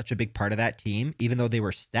Crawford was such a big part of that team, even though they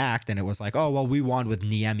were stacked and it was like, oh, well, we won with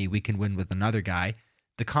Niemi, we can win with another guy.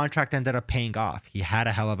 The contract ended up paying off. He had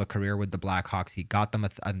a hell of a career with the Blackhawks. He got them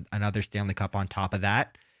another Stanley Cup on top of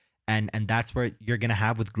that. And that's what you're going to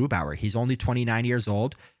have with Grubauer. He's only 29 years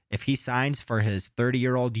old. If he signs for his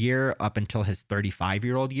 30-year-old year up until his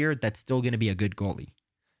 35-year-old year, that's still going to be a good goalie.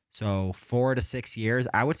 So 4 to 6 years,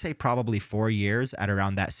 I would say probably 4 years at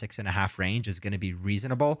around that 6.5 range is going to be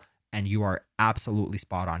reasonable. And you are absolutely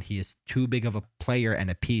spot on. He is too big of a player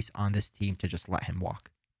and a piece on this team to just let him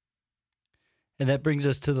walk. And that brings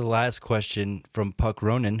us to the last question from Puck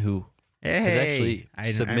Ronan, who has actually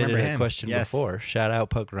submitted a question before. Shout out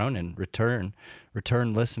Puck Ronan, return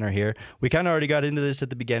listener here. We kind of already got into this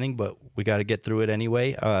at the beginning, but we got to get through it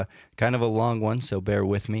anyway. Kind of a long one, so bear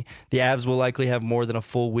with me. The Avs will likely have more than a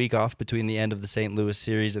full week off between the end of the St. Louis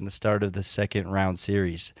series and the start of the second round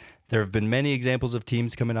series. There have been many examples of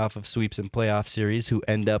teams coming off of sweeps and playoff series who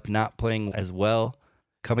end up not playing as well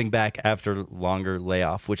coming back after longer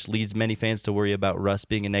layoff, which leads many fans to worry about rust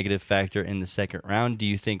being a negative factor in the second round. Do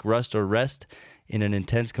you think rust or rest in an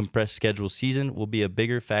intense compressed schedule season will be a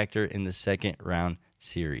bigger factor in the second round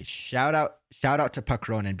series? Shout out to Puck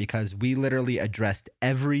Ronan, because we literally addressed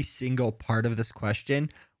every single part of this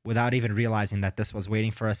question without even realizing that this was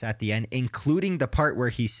waiting for us at the end, including the part where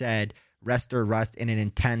he said rest or rust in an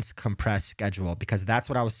intense compressed schedule, because that's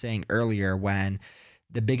what I was saying earlier when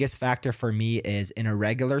the biggest factor for me is in a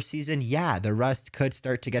regular season, yeah, the rust could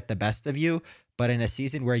start to get the best of you, but in a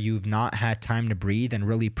season where you've not had time to breathe and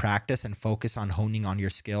really practice and focus on honing on your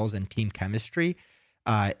skills and team chemistry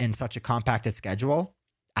in such a compacted schedule,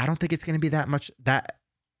 I don't think it's going to be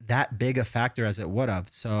that big a factor as it would have.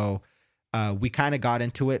 So we kind of got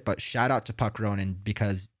into it, but shout out to Puck Ronan,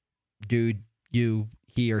 because dude,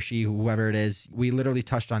 he or she, whoever it is, we literally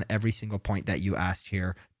touched on every single point that you asked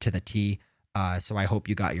here to the T. So I hope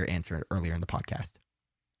you got your answer earlier in the podcast.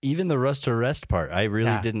 Even the rust or rest part, I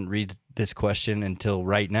really didn't read this question until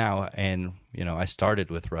right now. And, I started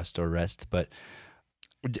with rust or rest, but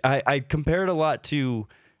I compare it a lot to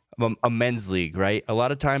a men's league, right? A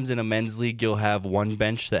lot of times in a men's league, you'll have one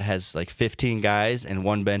bench that has like 15 guys and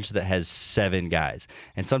one bench that has 7 guys.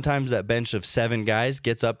 And sometimes that bench of 7 guys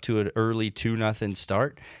gets up to an early 2-0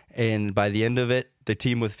 start. And by the end of it, the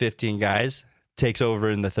team with 15 guys takes over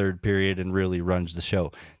in the third period and really runs the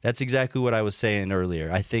show. That's exactly what I was saying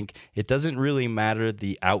earlier. I think it doesn't really matter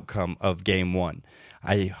the outcome of game 1.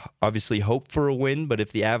 I obviously hope for a win, but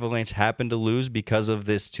if the Avalanche happen to lose because of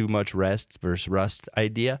this too much rest versus rust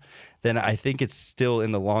idea, then I think it's still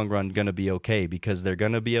in the long run going to be okay, because they're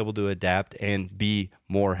going to be able to adapt and be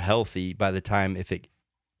more healthy by the time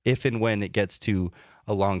if and when it gets to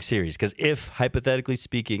a long series. Because if, hypothetically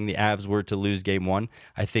speaking, the Avs were to lose game 1,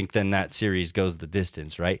 I think then that series goes the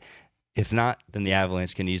distance, right? If not, then the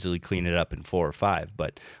Avalanche can easily clean it up in 4 or 5.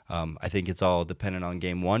 But I think it's all dependent on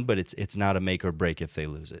game 1, but it's not a make or break if they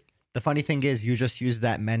lose it. The funny thing is, you just used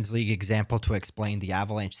that men's league example to explain the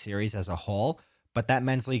Avalanche series as a whole, but that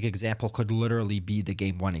men's league example could literally be the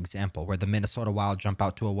game 1 example, where the Minnesota Wild jump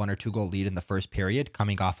out to a 1 or 2 goal lead in the first period,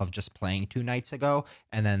 coming off of just playing 2 nights ago,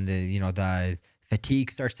 and then the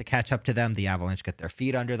fatigue starts to catch up to them. The Avalanche get their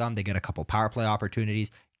feet under them. They get a couple power play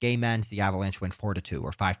opportunities. Game ends, the Avalanche win 4-2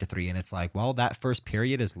 or 5-3. And it's like, well, that first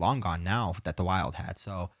period is long gone now that the Wild had.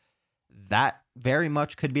 So that very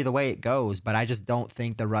much could be the way it goes. But I just don't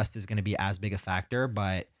think the rust is going to be as big a factor.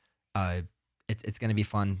 But it's going to be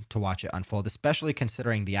fun to watch it unfold, especially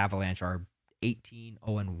considering the Avalanche are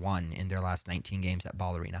 18-0-1 in their last 19 games at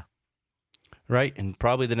Ball Arena. Right, and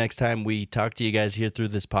probably the next time we talk to you guys here through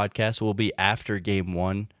this podcast will be after game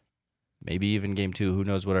 1, maybe even game 2. Who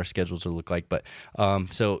knows what our schedules will look like. But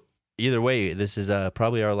so either way, this is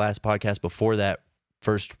probably our last podcast before that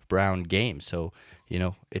first round game. So,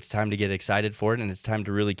 it's time to get excited for it, and it's time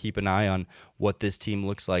to really keep an eye on what this team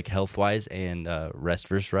looks like health-wise and rest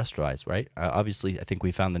versus rust-wise, right? Obviously, I think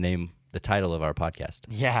we found the title of our podcast.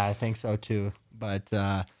 Yeah, I think so too. But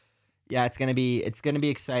yeah, it's gonna be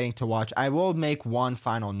exciting to watch. I will make one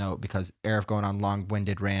final note, because Arif going on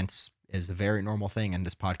long-winded rants is a very normal thing in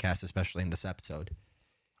this podcast, especially in this episode.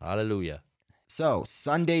 Hallelujah. So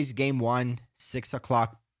Sunday's game 1,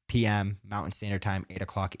 6:00 p.m. Mountain Standard Time,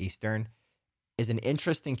 8:00 Eastern, is an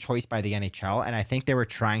interesting choice by the NHL, and I think they were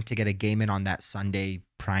trying to get a game in on that Sunday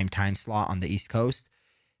prime time slot on the East Coast,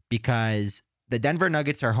 because the Denver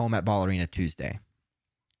Nuggets are home at Ball Arena Tuesday.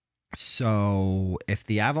 So if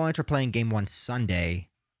the Avalanche are playing game 1 Sunday,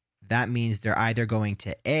 that means they're either going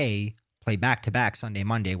to A, play back-to-back Sunday,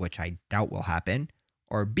 Monday, which I doubt will happen,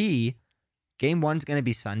 or B, game 1's going to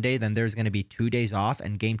be Sunday, then there's going to be 2 days off,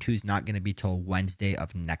 and game 2's not going to be till Wednesday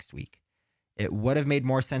of next week. It would have made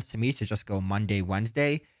more sense to me to just go Monday,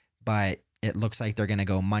 Wednesday, but it looks like they're going to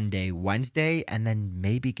go Monday, Wednesday, and then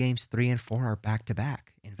maybe games 3 and 4 are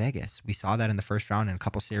back-to-back in Vegas. We saw that in the first round in a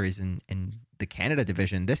couple series in the Canada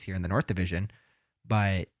division this year, in the North division,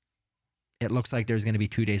 but it looks like there's going to be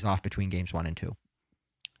 2 days off between games 1 and 2.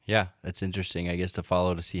 Yeah, that's interesting, I guess, to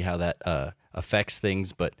follow to see how that affects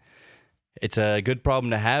things, but it's a good problem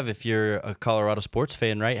to have if you're a Colorado sports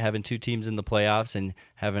fan, right? Having 2 teams in the playoffs and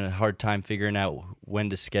having a hard time figuring out when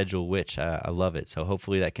to schedule which. I love it. So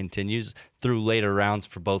hopefully that continues through later rounds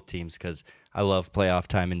for both teams, because I love playoff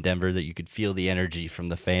time in Denver, that you could feel the energy from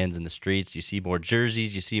the fans in the streets. You see more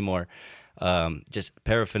jerseys. You see more just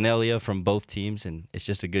paraphernalia from both teams, and it's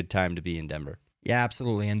just a good time to be in Denver. Yeah,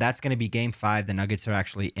 absolutely. And that's going to be game 5. The Nuggets are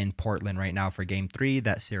actually in Portland right now for game 3.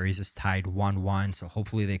 That series is tied 1-1. So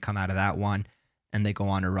hopefully they come out of that one and they go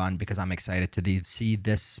on a run, because I'm excited to see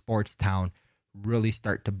this sports town really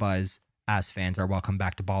start to buzz as fans are welcome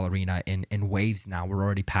back to Ball Arena in waves now. We're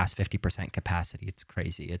already past 50% capacity. It's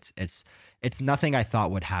crazy. It's nothing I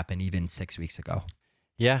thought would happen even 6 weeks ago.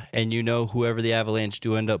 Yeah, and whoever the Avalanche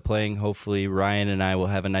do end up playing, hopefully Ryan and I will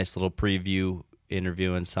have a nice little preview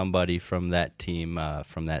interviewing somebody from that team,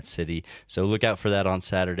 from that city. So look out for that on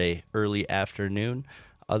Saturday, early afternoon.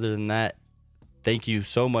 Other than that, thank you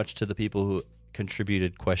so much to the people who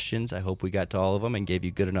contributed questions. I hope we got to all of them and gave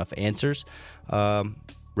you good enough answers.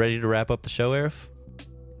 Ready to wrap up the show, Arif?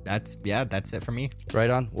 That's it for me. Right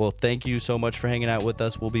on. Well, thank you so much for hanging out with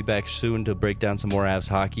us. We'll be back soon to break down some more Avs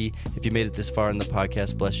hockey. If you made it this far in the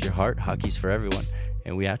podcast, bless your heart. Hockey's for everyone.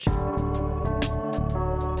 And we out you.